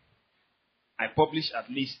 I publish at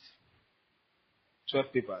least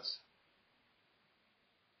 12 papers.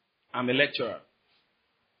 I'm a lecturer.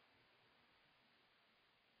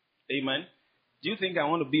 Amen. Do you think I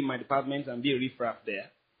want to be in my department and be a riffraff there?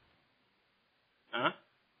 Huh?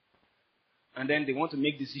 And then they want to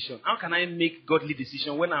make decisions. How can I make godly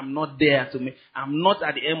decisions when I'm not there to make? I'm not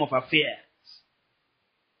at the helm of affairs.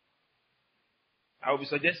 I will be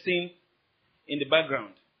suggesting in the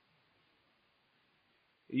background.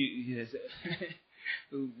 We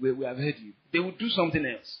have heard you. They will do something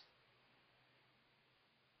else.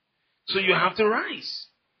 So you have to rise.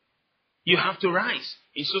 You have to rise.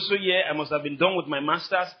 In so year, I must have been done with my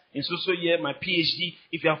master's. In so year, my Ph.D.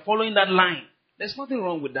 If you are following that line, there's nothing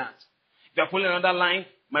wrong with that. If you are following another line,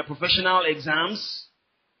 my professional exams.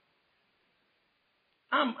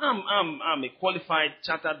 I'm a qualified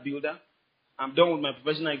chartered builder. I'm done with my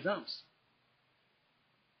professional exams.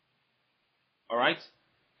 All right?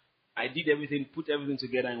 I did everything, put everything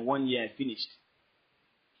together in 1 year. I finished.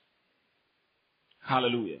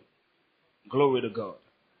 Hallelujah. Glory to God.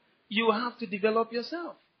 You have to develop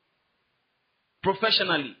yourself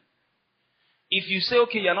professionally. if you say,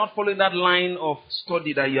 okay, you're not following that line of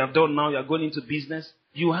study that you have done now, you're going into business,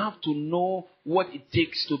 you have to know what it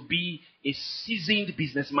takes to be a seasoned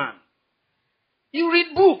businessman. You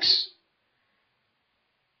read books.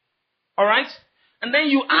 Alright? And then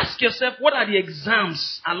you ask yourself, what are the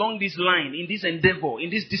exams along this line, in this endeavor, in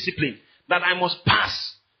this discipline, that I must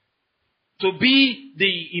pass to be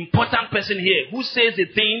the important person here who says the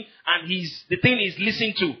thing and the thing is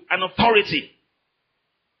listened to, an authority.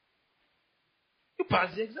 You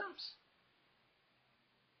pass the exams.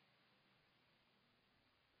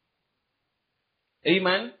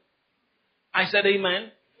 Amen. I said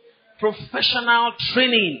amen. Professional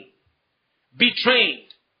training. Be trained.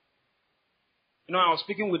 You know, I was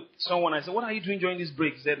speaking with someone. I said, what are you doing during this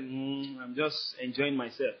break? He said, I'm just enjoying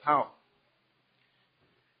myself. How?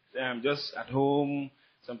 I'm just at home.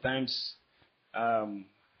 Sometimes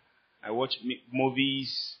I watch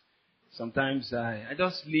movies. Sometimes I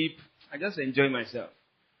just sleep. I just enjoy myself.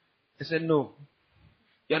 I said, no.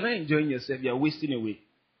 You're not enjoying yourself. You're wasting away.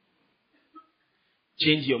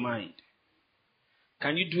 Change your mind.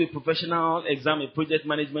 Can you do a professional exam, a project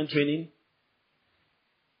management training?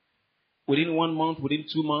 Within 1 month, within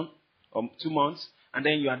 2 months, or 2 months, and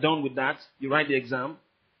then you are done with that, you write the exam?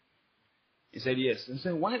 He said, yes. And I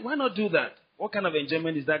said, why not do that? What kind of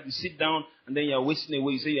enjoyment is that? You sit down and then you are wasting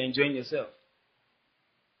away. You say you're enjoying yourself.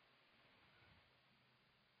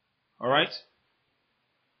 Alright?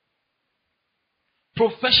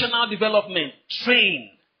 Professional development. Train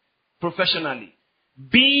professionally.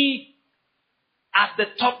 Be at the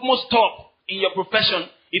topmost top in your profession.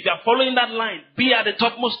 If you are following that line, be at the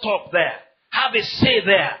topmost top there. Have a say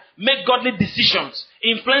there. Make godly decisions.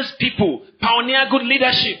 Influence people. Pioneer good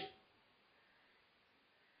leadership.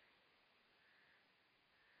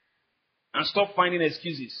 And stop finding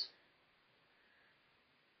excuses.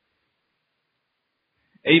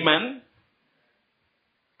 Amen.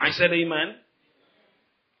 I said amen.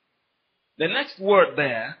 The next word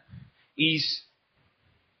there is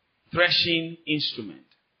threshing instrument.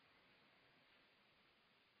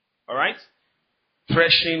 Alright?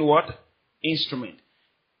 Threshing what? Instrument.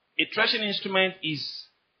 A threshing instrument is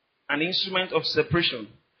an instrument of separation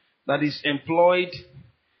that is employed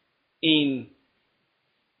in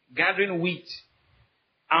gathering wheat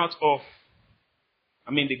out of,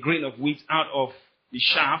 the grain of wheat out of the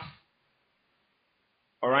chaff.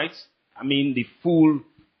 Alright? The full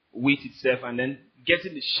wheat itself, and then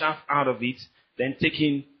getting the chaff out of it, then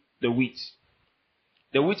taking the wheat.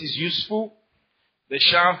 The wheat is useful. The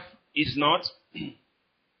chaff is not.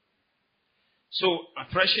 So, a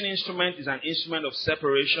threshing instrument is an instrument of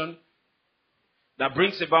separation that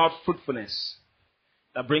brings about fruitfulness,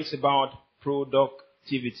 that brings about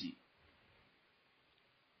productivity.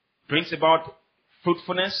 Brings about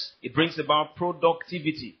fruitfulness, it brings about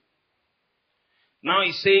productivity. Now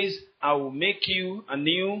he says, I will make you a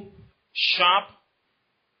new, sharp,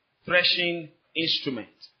 threshing instrument.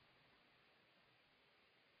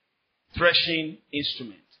 Threshing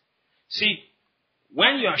instrument. See,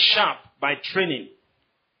 when you are sharp by training,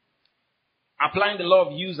 applying the law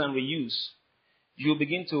of use and reuse, you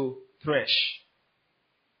begin to thresh.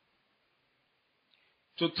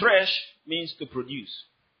 To thresh means to produce.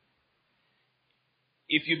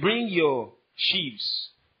 If you bring your sheaves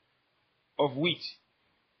of wheat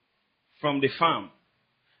from the farm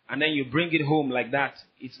and then you bring it home like that,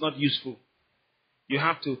 it's not useful. You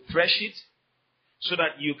have to thresh it so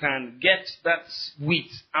that you can get that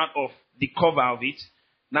wheat out of the cover of it.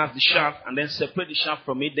 That's the chaff, and then separate the chaff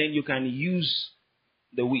from it. Then you can use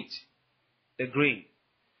the wheat, the grain.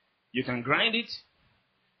 You can grind it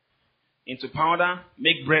into powder,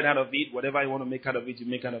 make bread out of it. Whatever you want to make out of it, you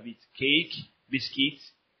make out of it. Cake,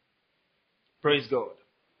 biscuits. Praise God.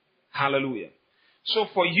 Hallelujah. So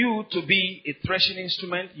for you to be a threshing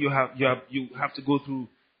instrument, you have to go through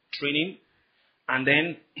training, and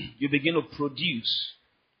then you begin to produce.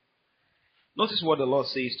 Notice what the Lord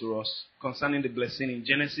says to us concerning the blessing in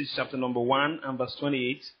Genesis chapter number 1 and verse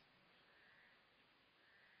 28.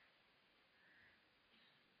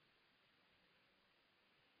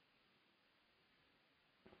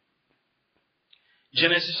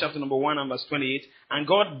 Genesis chapter number 1 and verse 28. And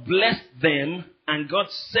God blessed them, and God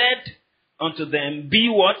said unto them, be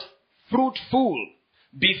what? Fruitful.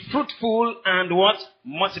 Be fruitful and what?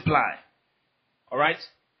 Multiply. Alright?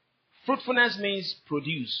 Fruitfulness means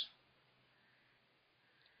produce.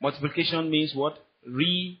 Multiplication means what?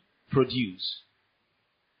 Reproduce.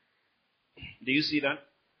 Do you see that?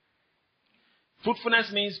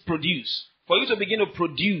 Fruitfulness means produce. For you to begin to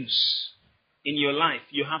produce in your life,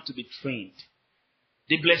 you have to be trained.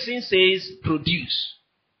 The blessing says produce.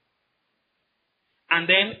 and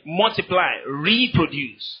then multiply,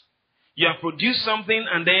 reproduce. You have produced something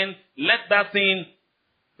and then let that thing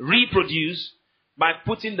reproduce by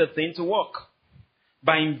putting the thing to work,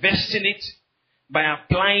 by investing it, by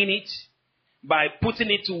applying it, by putting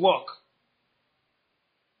it to work.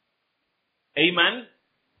 Amen?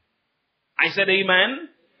 I said amen.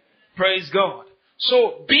 Praise God.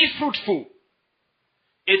 So be fruitful.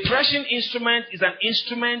 A threshing instrument is an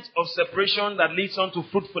instrument of separation that leads on to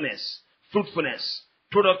fruitfulness. Fruitfulness.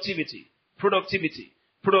 Productivity. Productivity.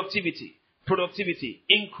 Productivity. Productivity.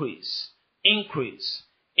 Increase. Increase.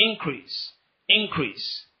 Increase.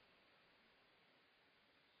 Increase.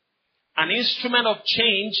 An instrument of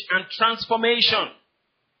change and transformation.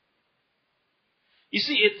 You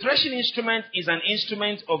see, a threshing instrument is an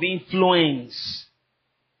instrument of influence.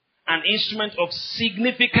 An instrument of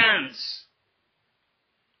significance.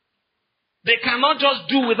 They cannot just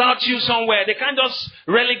do without you somewhere. They can't just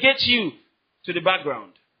relegate you to the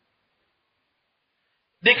background.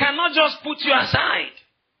 They cannot just put you aside.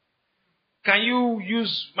 Can you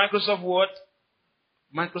use Microsoft Word?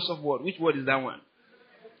 Microsoft Word. Which word is that one?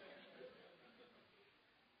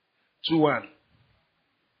 2-1.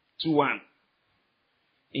 2-1.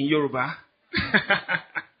 In Yoruba.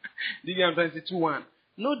 Did you understand? 2-1.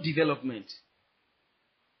 No development.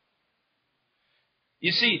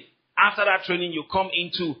 You see, after that training, you come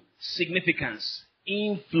into significance,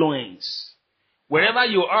 influence. Wherever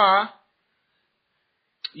you are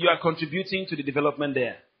contributing to the development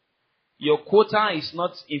there. Your quota is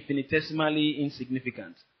not infinitesimally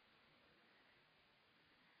insignificant.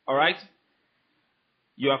 Alright?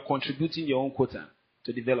 You are contributing your own quota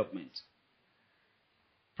to development.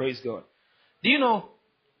 Praise God. Do you know,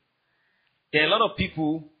 there are a lot of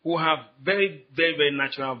people who have very, very, very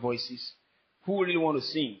natural voices who really want to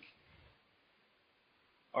sing.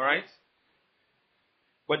 Alright?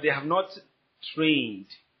 But they have not trained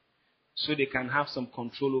so they can have some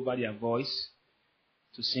control over their voice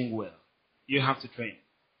to sing well. You have to train.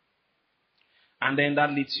 And then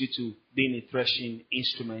that leads you to being a threshing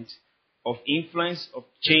instrument of influence, of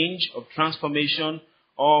change, of transformation,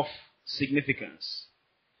 of significance.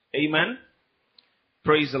 Amen?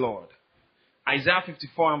 Praise the Lord. Isaiah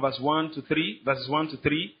 54 and verses 1 to 3.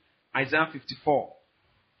 Isaiah 54.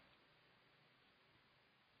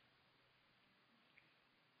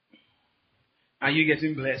 Are you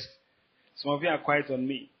getting blessed? Some of you are quiet on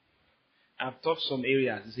me. I've taught some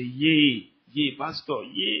areas. They say, yay, yay, pastor,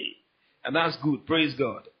 yay. And that's good. Praise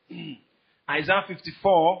God. Isaiah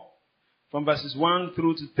 54 from verses 1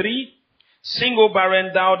 through to 3. Sing, O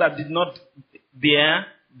barren, thou that did not bear.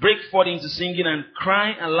 Break forth into singing and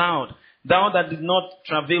cry aloud, thou that did not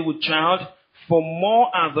travail with child. For more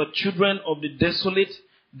are the children of the desolate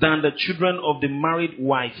than the children of the married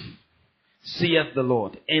wife, saith the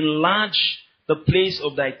Lord. Enlarge the place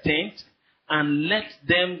of thy tent, and let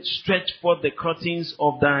them stretch forth the curtains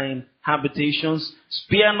of thine habitations.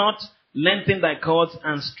 Spare not, lengthen thy cords,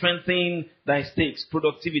 and strengthen thy stakes.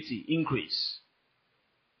 Productivity, increase.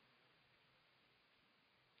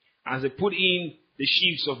 As they put in the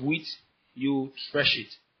sheaves of wheat, you thresh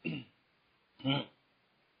it.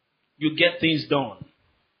 You get things done.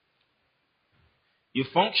 You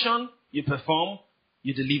function, you perform,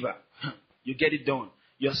 you deliver. You get it done.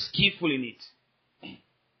 You're skillful in it.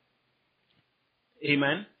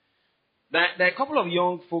 Amen. There are a couple of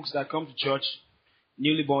young folks that come to church,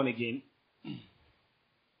 newly born again.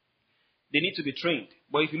 They need to be trained.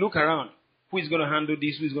 But if you look around, who is going to handle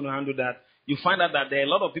this, who is going to handle that, you find out that there are a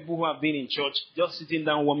lot of people who have been in church just sitting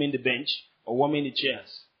down warming the bench or warming the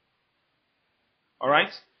chairs.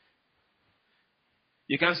 Alright?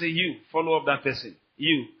 You can't say, you, follow up that person.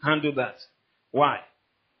 You, handle that. Why?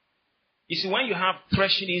 You see, when you have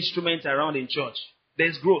threshing instruments around in church,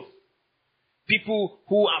 there's growth. People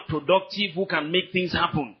who are productive, who can make things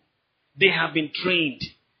happen. They have been trained.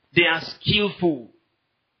 They are skillful.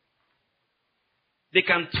 They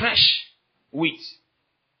can thresh wheat.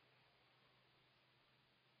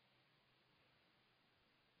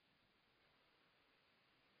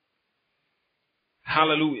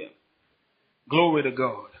 Hallelujah. Glory to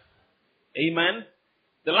God. Amen.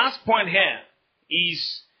 The last point here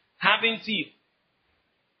is having teeth.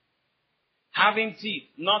 Having teeth,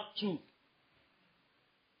 not tooth.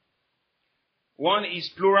 One is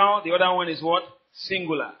plural, the other one is what?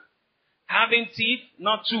 Singular. Having teeth,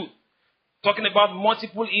 not tooth. Talking about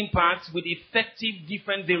multiple impacts with effective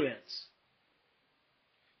different variants.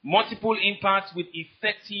 Multiple impacts with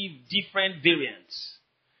effective different variants.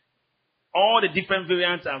 All the different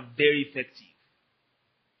variants are very effective.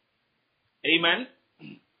 Amen?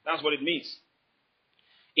 That's what it means.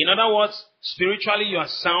 In other words, spiritually you are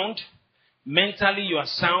sound. Mentally, you are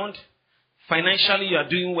sound. Financially, you are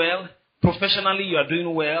doing well. Professionally, you are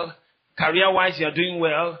doing well. Career-wise, you are doing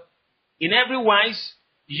well. In every wise,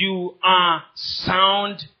 you are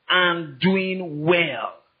sound and doing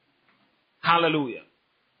well. Hallelujah.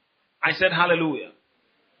 I said hallelujah.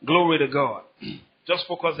 Glory to God. Just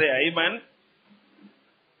focus there. Amen.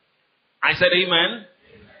 I said amen.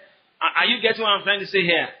 Are you getting what I'm trying to say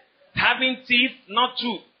here? Having teeth, not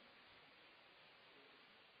tooth.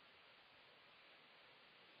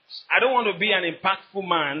 I don't want to be an impactful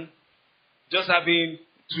man just having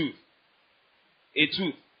tooth. A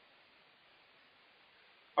tooth.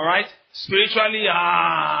 Alright? Spiritually,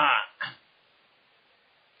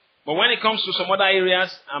 But when it comes to some other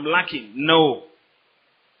areas, I'm lacking. No.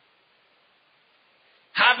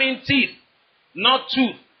 Having teeth, not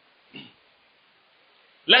tooth.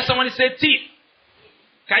 Let somebody say teeth.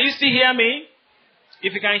 Can you still hear me?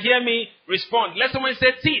 If you can hear me, respond. Let somebody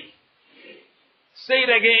say teeth. Say it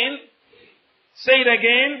again. Say it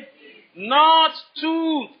again. Not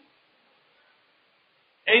tooth.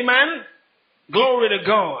 Amen. Glory to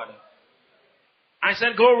God. I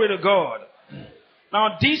said glory to God.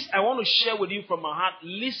 Now this I want to share with you from my heart.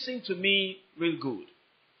 Listen to me real good.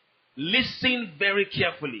 Listen very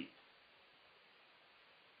carefully.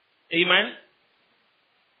 Amen.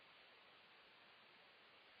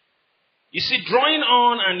 You see, drawing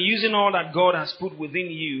on and using all that God has put within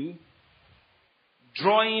you,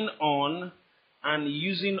 drawing on and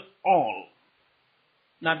using all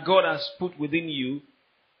that God has put within you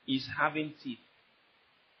is having teeth.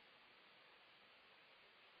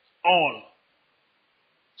 All.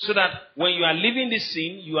 So that when you are leaving this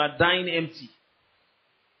scene, you are dying empty.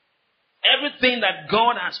 Everything that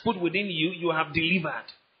God has put within you, you have delivered.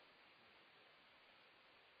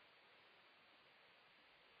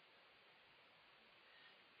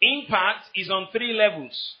 Impact is on 3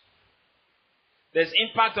 levels. There's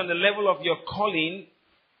impact on the level of your calling.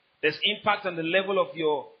 There's impact on the level of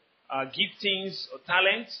your giftings or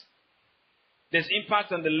talents. There's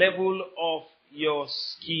impact on the level of your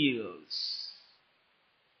skills.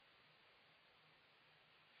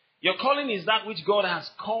 Your calling is that which God has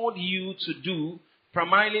called you to do.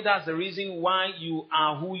 Primarily, that's the reason why you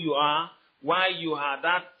are who you are, why you are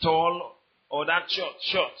that tall or that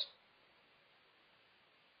short.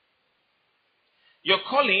 Your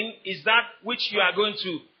calling is that which you are going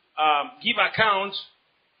to give account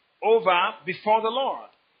over before the Lord.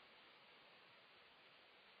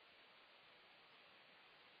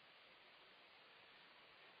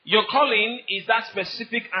 Your calling is that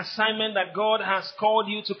specific assignment that God has called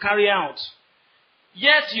you to carry out.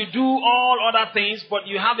 Yes, you do all other things, but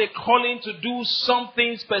you have a calling to do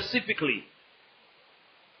something specifically.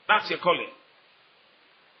 That's your calling.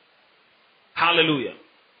 Hallelujah.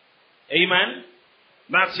 Amen.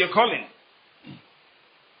 That's your calling.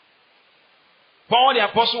 Paul the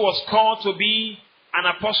apostle was called to be an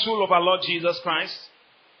apostle of our Lord Jesus Christ.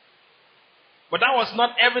 But that was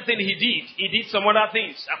not everything he did. He did some other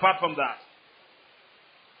things apart from that.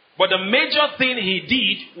 But the major thing he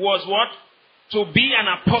did was what? To be an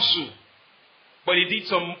apostle. But he did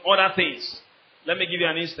some other things. Let me give you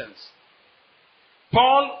an instance.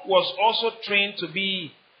 Paul was also trained to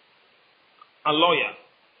be a lawyer.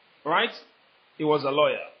 Right? He was a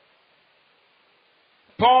lawyer.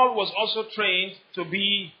 Paul was also trained to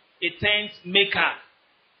be a tent maker.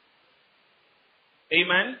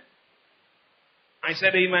 Amen? I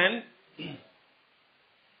said amen.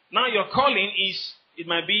 Now your calling is, it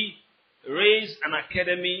might be, raise an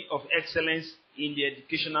academy of excellence in the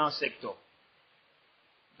educational sector.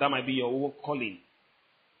 That might be your calling.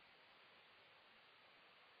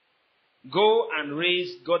 Go and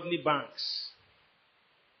raise godly banks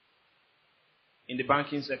in the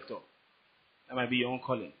banking sector. That might be your own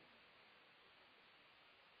calling.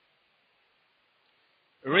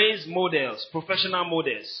 Raise models, professional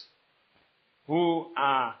models who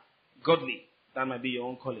are godly. That might be your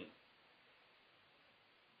own calling.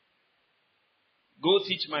 Go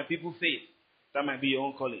teach my people faith. That might be your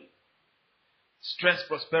own calling. Stress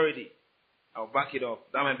prosperity. I'll back it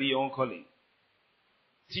up. That might be your own calling.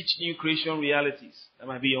 Teach new creation realities. That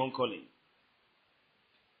might be your own calling.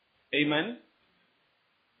 Amen?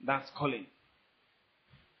 That's calling.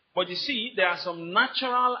 But you see, there are some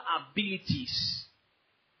natural abilities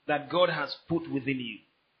that God has put within you.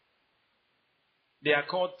 They are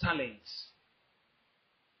called talents.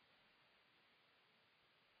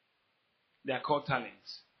 They are called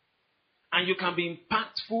talents. And you can be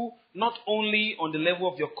impactful not only on the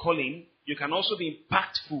level of your calling, you can also be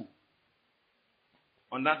impactful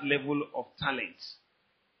on that level of talent.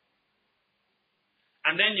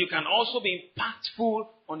 And then you can also be impactful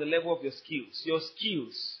on the level of your skills. Your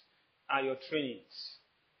skills are your trainings.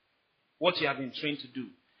 What you have been trained to do.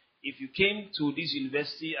 If you came to this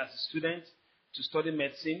university as a student to study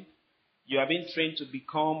medicine, you have been trained to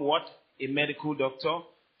become what? A medical doctor.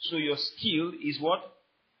 So your skill is what?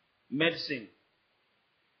 Medicine.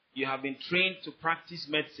 You have been trained to practice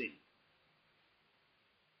medicine.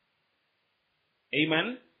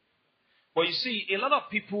 Amen? But you see, a lot of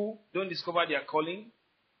people don't discover their calling.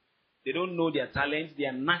 They don't know their talents,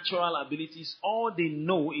 their natural abilities. All they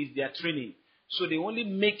know is their training. So they only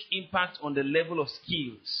make impact on the level of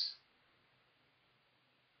skills.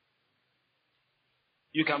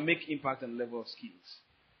 You can make impact on the level of skills.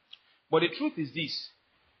 But the truth is this.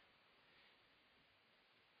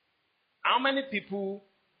 How many people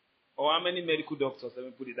or how many medical doctors, let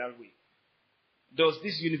me put it that way, does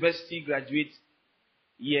this university graduate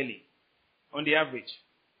yearly on the average?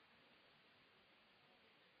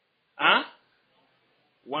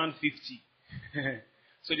 150.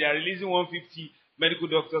 So they are releasing 150 medical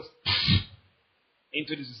doctors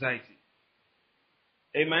into the society.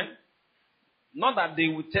 Amen? Not that they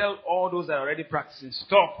will tell all those that are already practicing,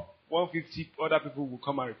 stop. 150 other people will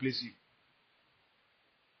come and replace you.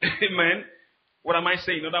 Amen? What am I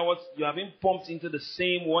saying? In other words, you have been pumped into the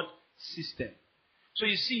same what? System. So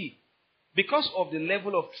you see, because of the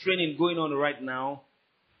level of training going on right now,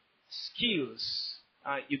 skills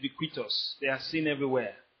are ubiquitous. They are seen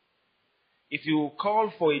everywhere. If you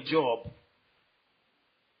call for a job,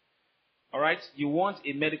 all right, you want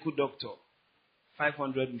a medical doctor,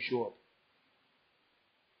 500 will show up.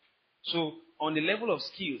 So, on the level of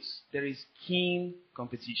skills, there is keen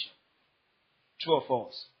competition. True or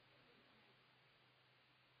false?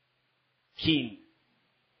 Keen.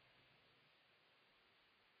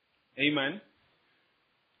 Amen.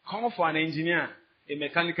 Call for an engineer, a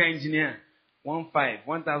mechanical engineer,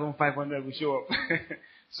 1,500 will show up.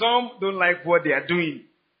 Some don't like what they are doing.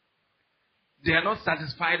 They are not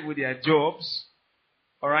satisfied with their jobs.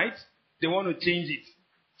 All right? They want to change it.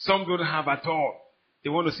 Some don't have at all. They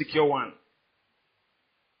want to secure one.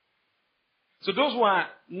 So those who are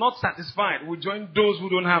not satisfied will join those who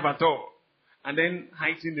don't have at all. And then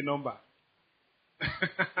heighten the number.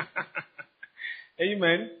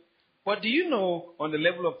 Amen. But do you know, on the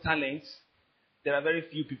level of talents, there are very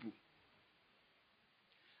few people.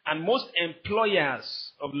 And most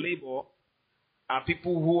employers of labor are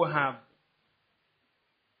people who have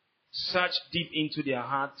searched deep into their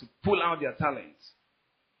heart to pull out their talents.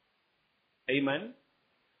 Amen.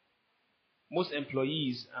 Most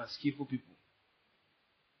employees are skillful people.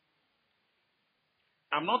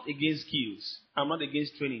 I'm not against skills. I'm not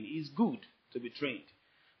against training. It's good to be trained.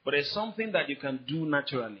 But there's something that you can do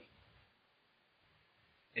naturally.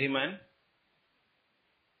 Amen.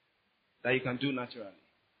 That you can do naturally.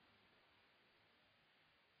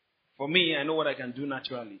 For me, I know what I can do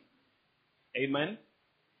naturally. Amen.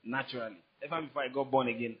 Naturally. Even before I got born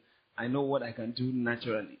again, I know what I can do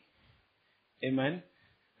naturally. Amen.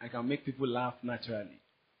 I can make people laugh naturally.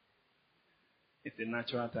 It's a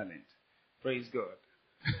natural talent. Praise God.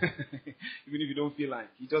 Even if you don't feel like,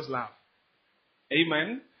 you just laugh.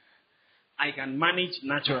 Amen. I can manage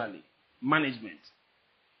naturally. Management.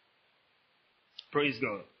 Praise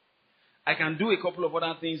God. I can do a couple of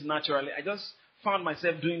other things naturally. I just found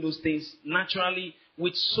myself doing those things naturally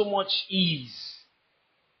with so much ease.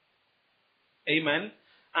 Amen.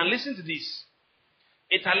 And listen to this.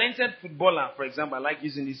 A talented footballer, for example, I like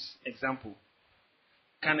using this example,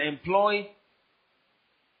 can employ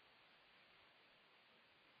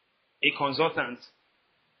a consultant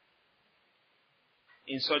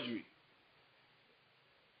in surgery.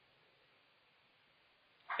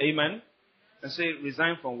 Amen. And say,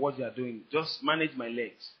 resign from what you are doing. Just manage my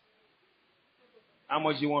legs. How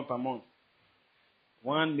much do you want per month?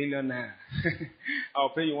 1 million naira. I'll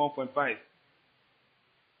pay you 1.5.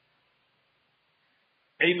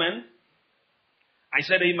 Amen. I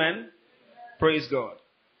said amen. Praise God.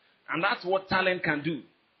 And that's what talent can do.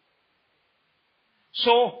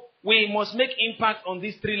 So, we must make impact on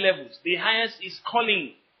these three levels. The highest is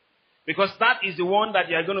calling. Because that is the one that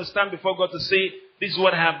you are going to stand before God to say, this is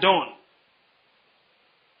what I have done.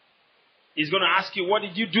 He's going to ask you, what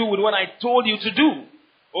did you do with what I told you to do?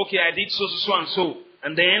 Okay, I did so, so, so, and so.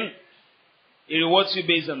 And then, He rewards you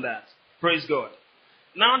based on that. Praise God.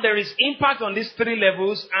 Now, there is impact on these three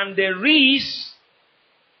levels, and there is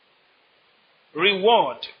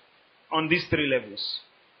reward on these three levels.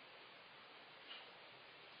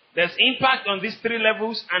 There's impact on these three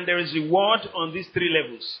levels, and there is reward on these three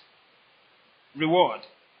levels. Reward.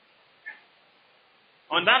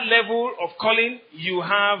 On that level of calling, you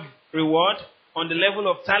have reward. On the level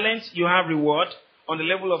of talent, you have reward. On the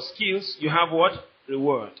level of skills, you have what?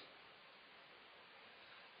 Reward.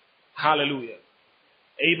 Hallelujah.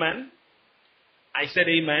 Amen. I said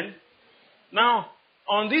amen. Now,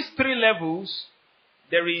 on these three levels,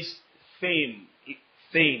 there is fame.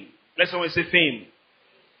 Fame. Let someone say fame.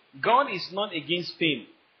 God is not against fame,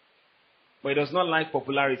 but He does not like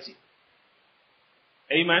popularity.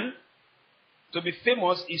 Amen. To be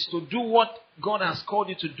famous is to do what God has called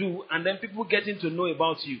you to do, and then people getting to know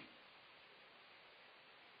about you.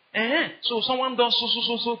 So someone does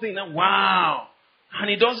so thing. Wow. And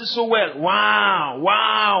he does it so well. Wow.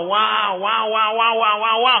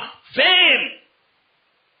 Fame.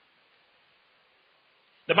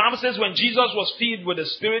 The Bible says when Jesus was filled with the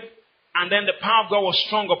Spirit, and then the power of God was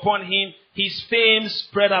strong upon him, his fame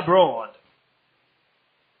spread abroad.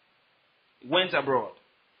 It went abroad.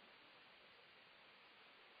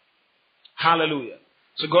 Hallelujah.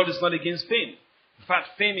 So God is not against fame. In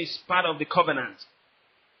fact, fame is part of the covenant.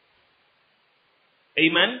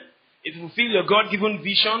 Amen. If you fulfill your God-given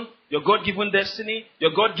vision, your God-given destiny,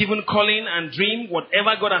 your God-given calling and dream,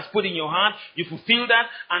 whatever God has put in your heart, you fulfill that,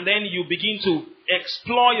 and then you begin to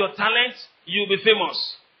explore your talents, you'll be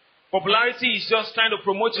famous. Popularity is just trying to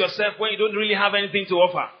promote yourself when you don't really have anything to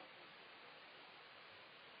offer.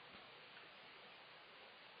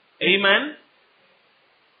 Amen.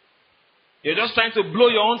 You're just trying to blow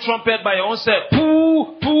your own trumpet by your own self.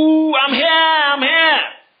 Pooh, I'm here.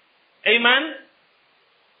 Amen.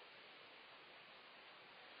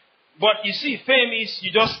 But you see, fame is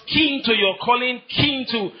you just keen to your calling, keen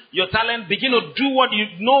to your talent, begin to do what you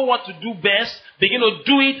know what to do best, begin to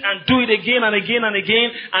do it and do it again and again and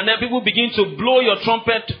again, and then people begin to blow your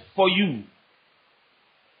trumpet for you.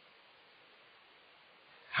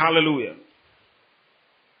 Hallelujah.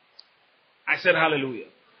 I said hallelujah.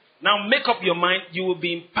 Now make up your mind, you will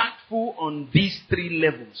be impactful on these three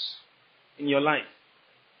levels in your life.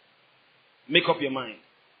 Make up your mind.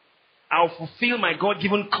 I'll fulfill my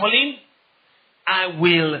God-given calling. I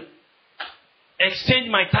will exchange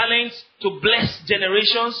my talents to bless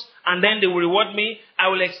generations, and then they will reward me. I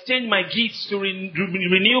will exchange my gifts to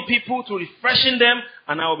renew people, to refreshing them,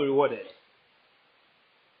 and I will be rewarded.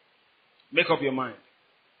 Make up your mind.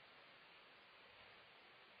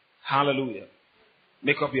 Hallelujah.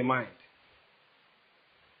 Make up your mind.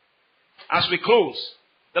 As we close,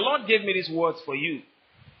 the Lord gave me these words for you.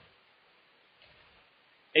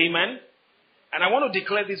 Amen. And I want to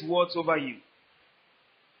declare these words over you.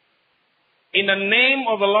 In the name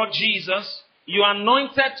of the Lord Jesus, you are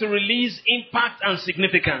anointed to release impact and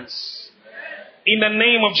significance. In the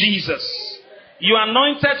name of Jesus, you are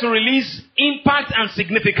anointed to release impact and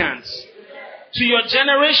significance. To your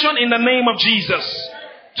generation in the name of Jesus.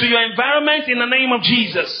 To your environment in the name of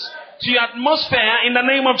Jesus. To your atmosphere in the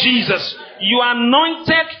name of Jesus. You are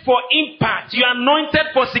anointed for impact. You are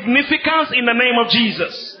anointed for significance in the name of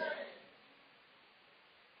Jesus.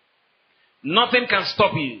 Nothing can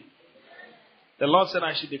stop you. The Lord said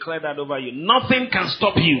I should declare that over you. Nothing can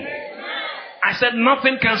stop you. I said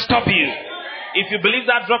nothing can stop you. If you believe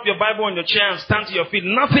that, drop your Bible on your chair and stand to your feet.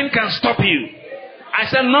 Nothing can stop you. I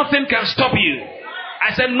said nothing can stop you.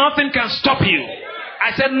 I said nothing can stop you.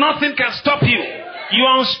 I said nothing can stop you. You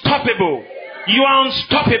are unstoppable. You are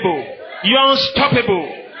unstoppable. You are unstoppable.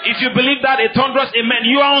 If you believe that, a thunderous amen.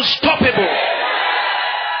 You are unstoppable.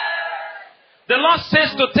 The Lord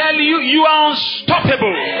says to tell you, you are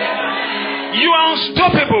unstoppable. You are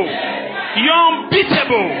unstoppable. You are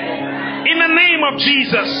unbeatable. In the name of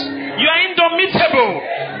Jesus. You are indomitable.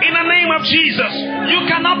 In the name of Jesus. You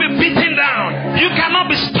cannot be beaten down. You cannot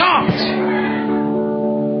be stopped.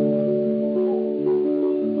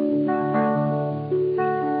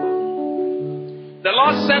 The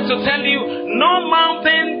Lord said to tell you, no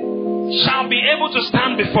mountain shall be able to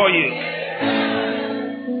stand before you.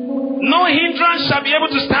 No hindrance shall be able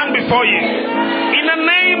to stand before you. In the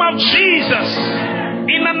name of Jesus.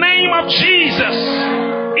 In the name of Jesus.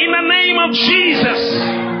 In the name of Jesus.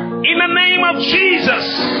 In the name of Jesus.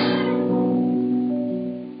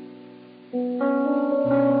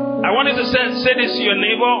 I want you to say this to your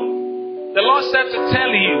neighbor. The Lord said to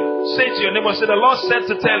tell you. Say to your neighbor, say the Lord said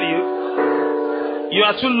to tell you. You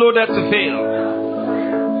are too loaded to fail.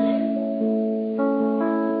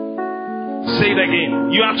 Say it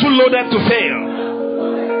again. You are too loaded to fail.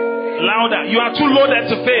 Louder. You are too loaded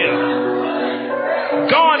to fail.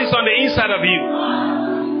 God is on the inside of you.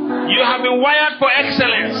 You have been wired for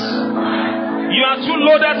excellence. You are too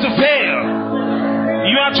loaded to fail.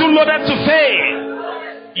 You are too loaded to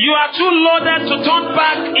fail. You are too loaded to turn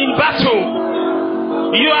back in battle.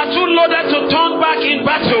 You are too loaded to turn back in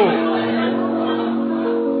battle.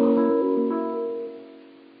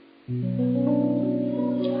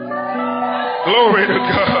 Glory to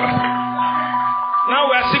God. Now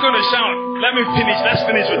we are still going to shout. Let me finish. Let's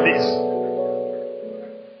finish with this.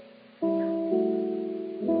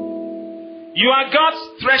 You are God's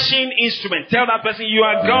threshing instrument. Tell that person you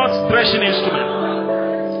are God's threshing instrument.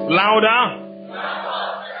 Louder.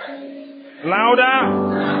 Louder.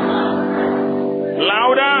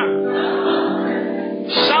 Louder.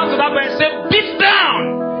 Shout to that person. Say, beat down.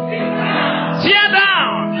 Tear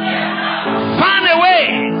down. Fan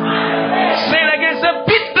away. Say it again. Say,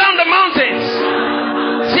 beat down the mountains.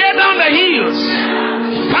 Tear down the hills.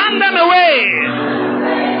 Fan them away.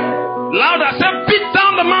 Louder. Say, beat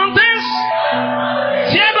down the mountains.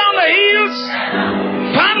 Tear down the hills.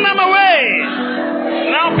 Fan them away.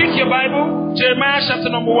 Now pick your Bible. Jeremiah chapter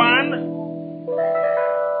number 1.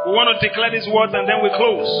 We want to declare these words and then we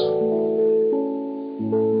close.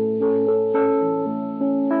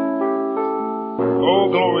 Oh,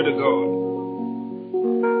 glory to God.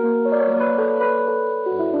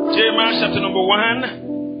 Jeremiah chapter number 1.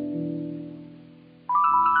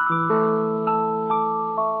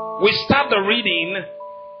 We start the reading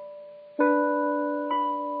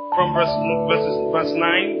from verse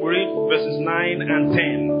 9. We read verses 9 and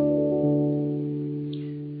 10.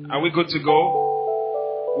 Are we good to go?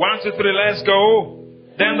 1, 2, 3, let's go.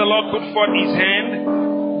 Then the Lord put forth his hand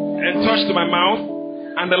and touched my mouth.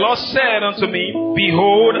 And the Lord said unto me,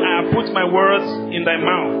 behold, I have put my words in thy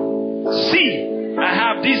mouth. See, I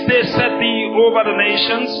have this day set thee over the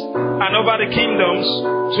nations and over the kingdoms,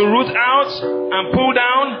 to root out and pull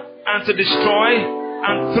down and to destroy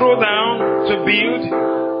and throw down, to build.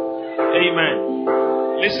 Amen.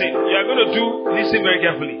 Listen, you are going to listen very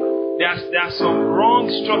carefully. There are some wrong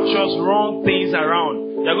structures, wrong things around.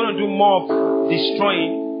 You are going to do more of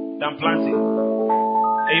destroying than planting.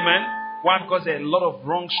 Amen. Why? Because there are a lot of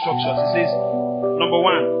wrong structures. It says, number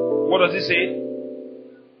 1, what does it say?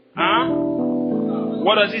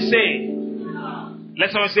 What does it say? Let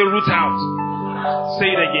someone say root out. Say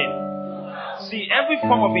it again. See, every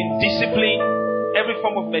form of indiscipline, every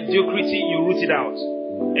form of mediocrity, you root it out.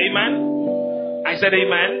 Amen? I said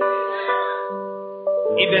amen.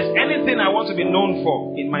 If there's anything I want to be known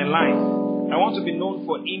for in my life, I want to be known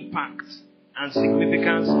for impact and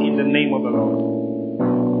significance in the name of the Lord.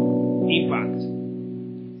 Impact,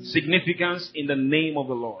 significance in the name of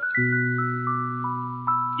the Lord.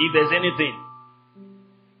 If there's anything,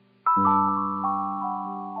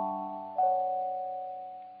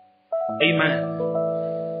 amen.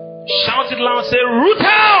 Shout it loud, say root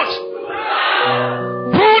out,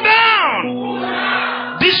 pull down,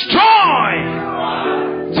 destroy,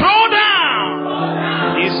 throw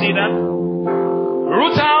down. You see that?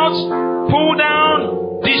 Root out, pull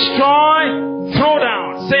down, destroy, throw down.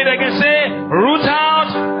 Say it again. Say root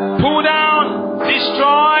out, pull down,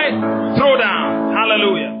 destroy, throw down.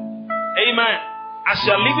 Hallelujah. Amen. As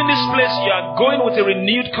you are leaving this place, you are going with a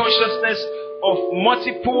renewed consciousness of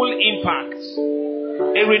multiple impacts.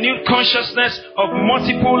 A renewed consciousness of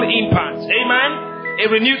multiple impacts. Amen. A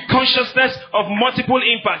renewed consciousness of multiple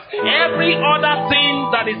impacts. Every other thing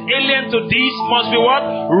that is alien to this must be what?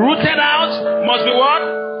 Rooted out. Must be what?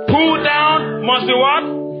 Pulled down. Must be what?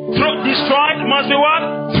 Destroyed. Must be what?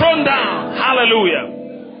 Thrown down. Hallelujah.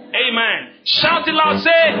 Amen. Shout it loud.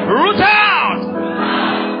 Say root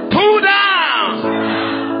out. Pull down.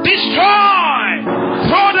 Destroy.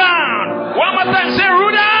 Throw down. One more time. Say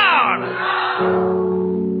root out.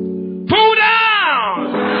 Pull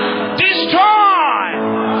down. Destroy.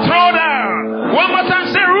 Throw down. One more time.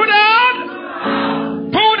 Say root out.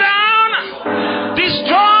 Pull down.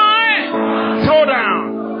 Destroy. Throw down.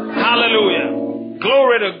 Hallelujah.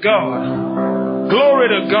 Glory to God. Glory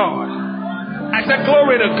to God. I said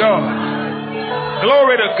glory to God.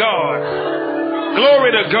 Glory to God.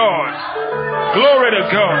 Glory to God. Glory to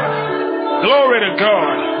God. Glory to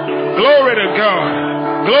God. Glory to God.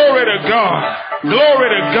 Glory to God. Glory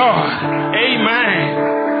to God. Amen.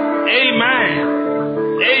 Amen.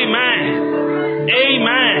 Amen.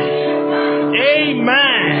 Amen.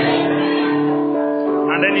 Amen.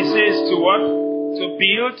 And then he says to what? To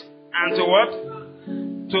build and to what?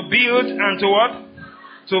 To build and to what?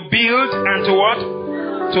 To build and to what?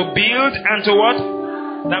 To build and to what?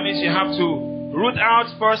 That means you have to root out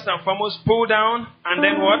first and foremost, pull down, and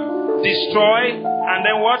then what? Destroy, and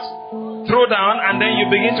then what? Throw down, and then you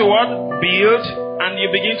begin to what? Build, and you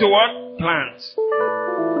begin to what? Plant.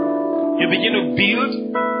 You begin to build,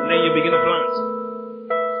 and then you begin to plant.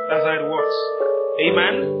 That's how it works.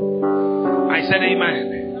 Amen? I said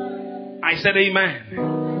amen. I said amen.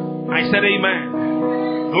 I said amen.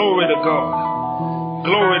 Glory to God.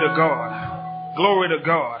 Glory to God. Glory to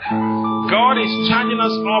God. God is charging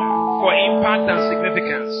us up for impact and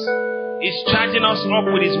significance. is charging us up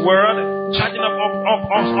with His word, charging us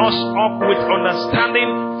up with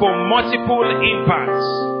understanding for multiple impacts.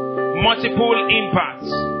 Multiple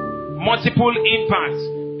impacts. Multiple impacts.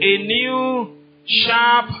 A new,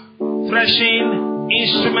 sharp, threshing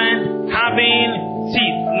instrument having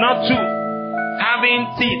teeth, not tooth. Having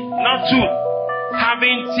teeth, not tooth.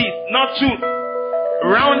 Having teeth, not tooth.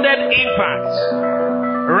 Rounded impact.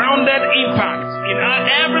 Rounded impact in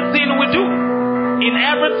everything we do. In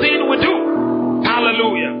everything we do.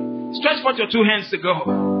 Hallelujah. Stretch forth your two hands to God.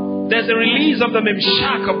 There's a release of the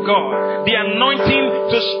Mimshak of God. The anointing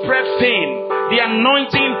to spread fame. The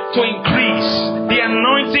anointing to increase. The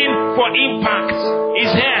anointing for impact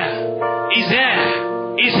is here. Is here.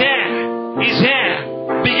 Is here. Is here.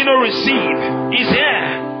 Begin to receive. Is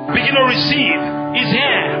here. Begin to receive. Is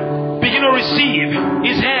here. Begin to receive.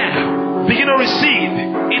 Is here. Begin to receive.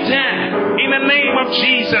 It's here. In the name of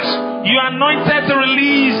Jesus, you are anointed to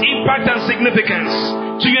release impact and significance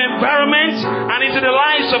to your environment and into the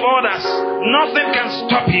lives of others. Nothing can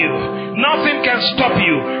stop you. Nothing can stop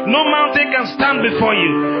you. No mountain can stand before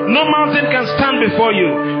you. No mountain can stand before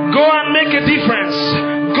you. Go and make a difference.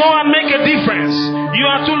 Go and make a difference. You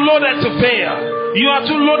are too loaded to fail. You are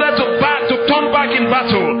too loaded to turn back in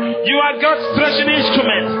battle. You are God's threshing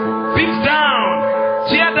instrument. Beat down.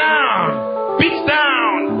 Tear down. Beat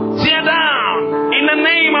down. Tear down. In the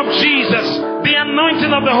name of Jesus, the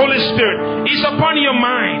anointing of the Holy Spirit is upon your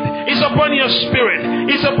mind, is upon your spirit,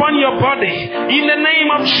 is upon your body. In the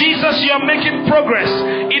name of Jesus, you are making progress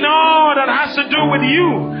in all that has to do with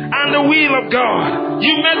you and the will of God.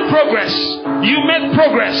 You make progress. You make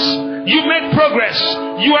progress. You make progress.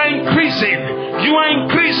 You are increasing. You are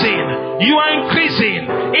increasing. You are increasing.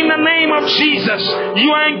 In the name of Jesus,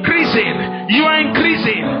 you are increasing. You are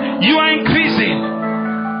increasing. You are increasing.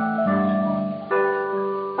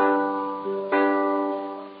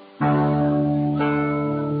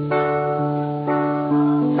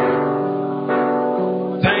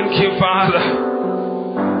 Thank you, Father.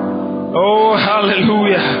 Oh,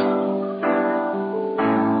 hallelujah.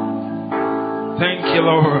 Thank you,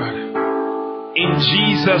 Lord. In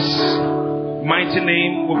Jesus' mighty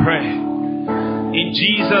name we pray. In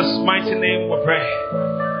Jesus' mighty name we pray.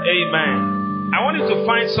 Amen. I want you to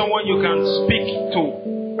find someone you can speak to.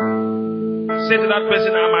 Say to that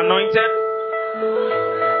person, I'm anointed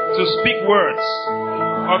to speak words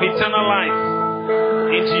of eternal life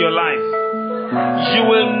into your life. You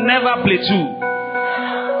will never plateau.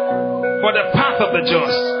 For the path of the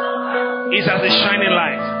just is as a shining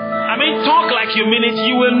light. I mean, talk like you mean it.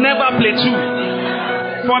 You will never plateau.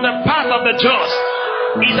 For the path of the just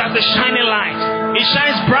is as a shining light. It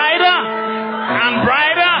shines brighter and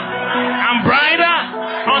brighter and brighter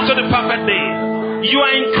unto the perfect day. You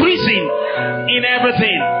are increasing in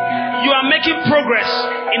everything. You are making progress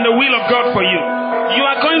in the will of God for you. You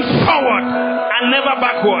are going forward and never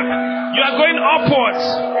backward. You are going upwards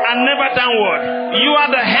and never downward. You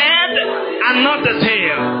are the head and not the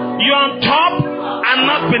tail. You are on top and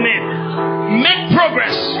not beneath. Make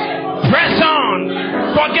progress. Press on.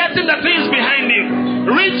 Forgetting the things behind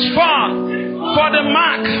you. Reach forth for the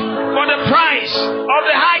mark, for the prize of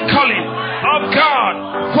the high calling of God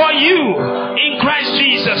for you in Christ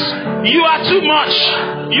Jesus. You are too much.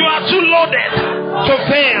 You are too loaded to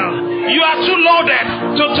fail. You are too loaded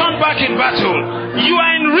to turn back in battle. You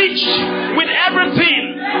are enriched with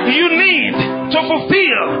everything you need to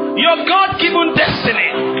fulfill your God-given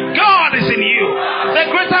destiny. God is in you. The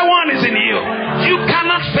greater one is in you. You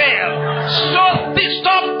cannot fail. So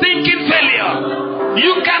stop thinking failure.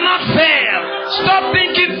 You cannot fail. Stop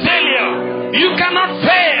thinking failure. You cannot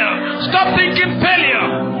fail. Stop thinking failure.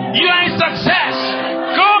 You are in success.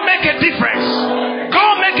 Go make a difference.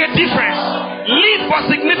 Go make a difference. Live for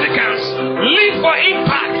significance. Live for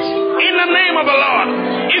impact. In the name of the Lord.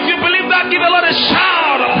 If you believe that, give the Lord a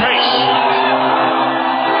shout of praise.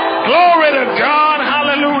 Glory to God.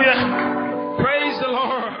 Hallelujah. Praise the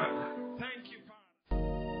Lord. Thank you, Father.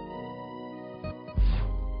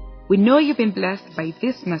 We know you've been blessed by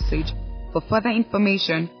this message. For further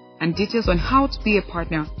information and details on how to be a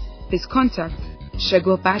partner, please contact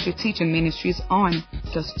Segun Obadje Teaching Ministries on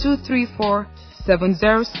 +234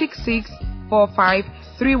 7066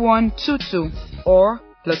 453122 or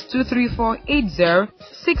 +234 80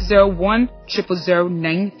 601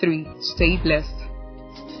 00093. Stay blessed.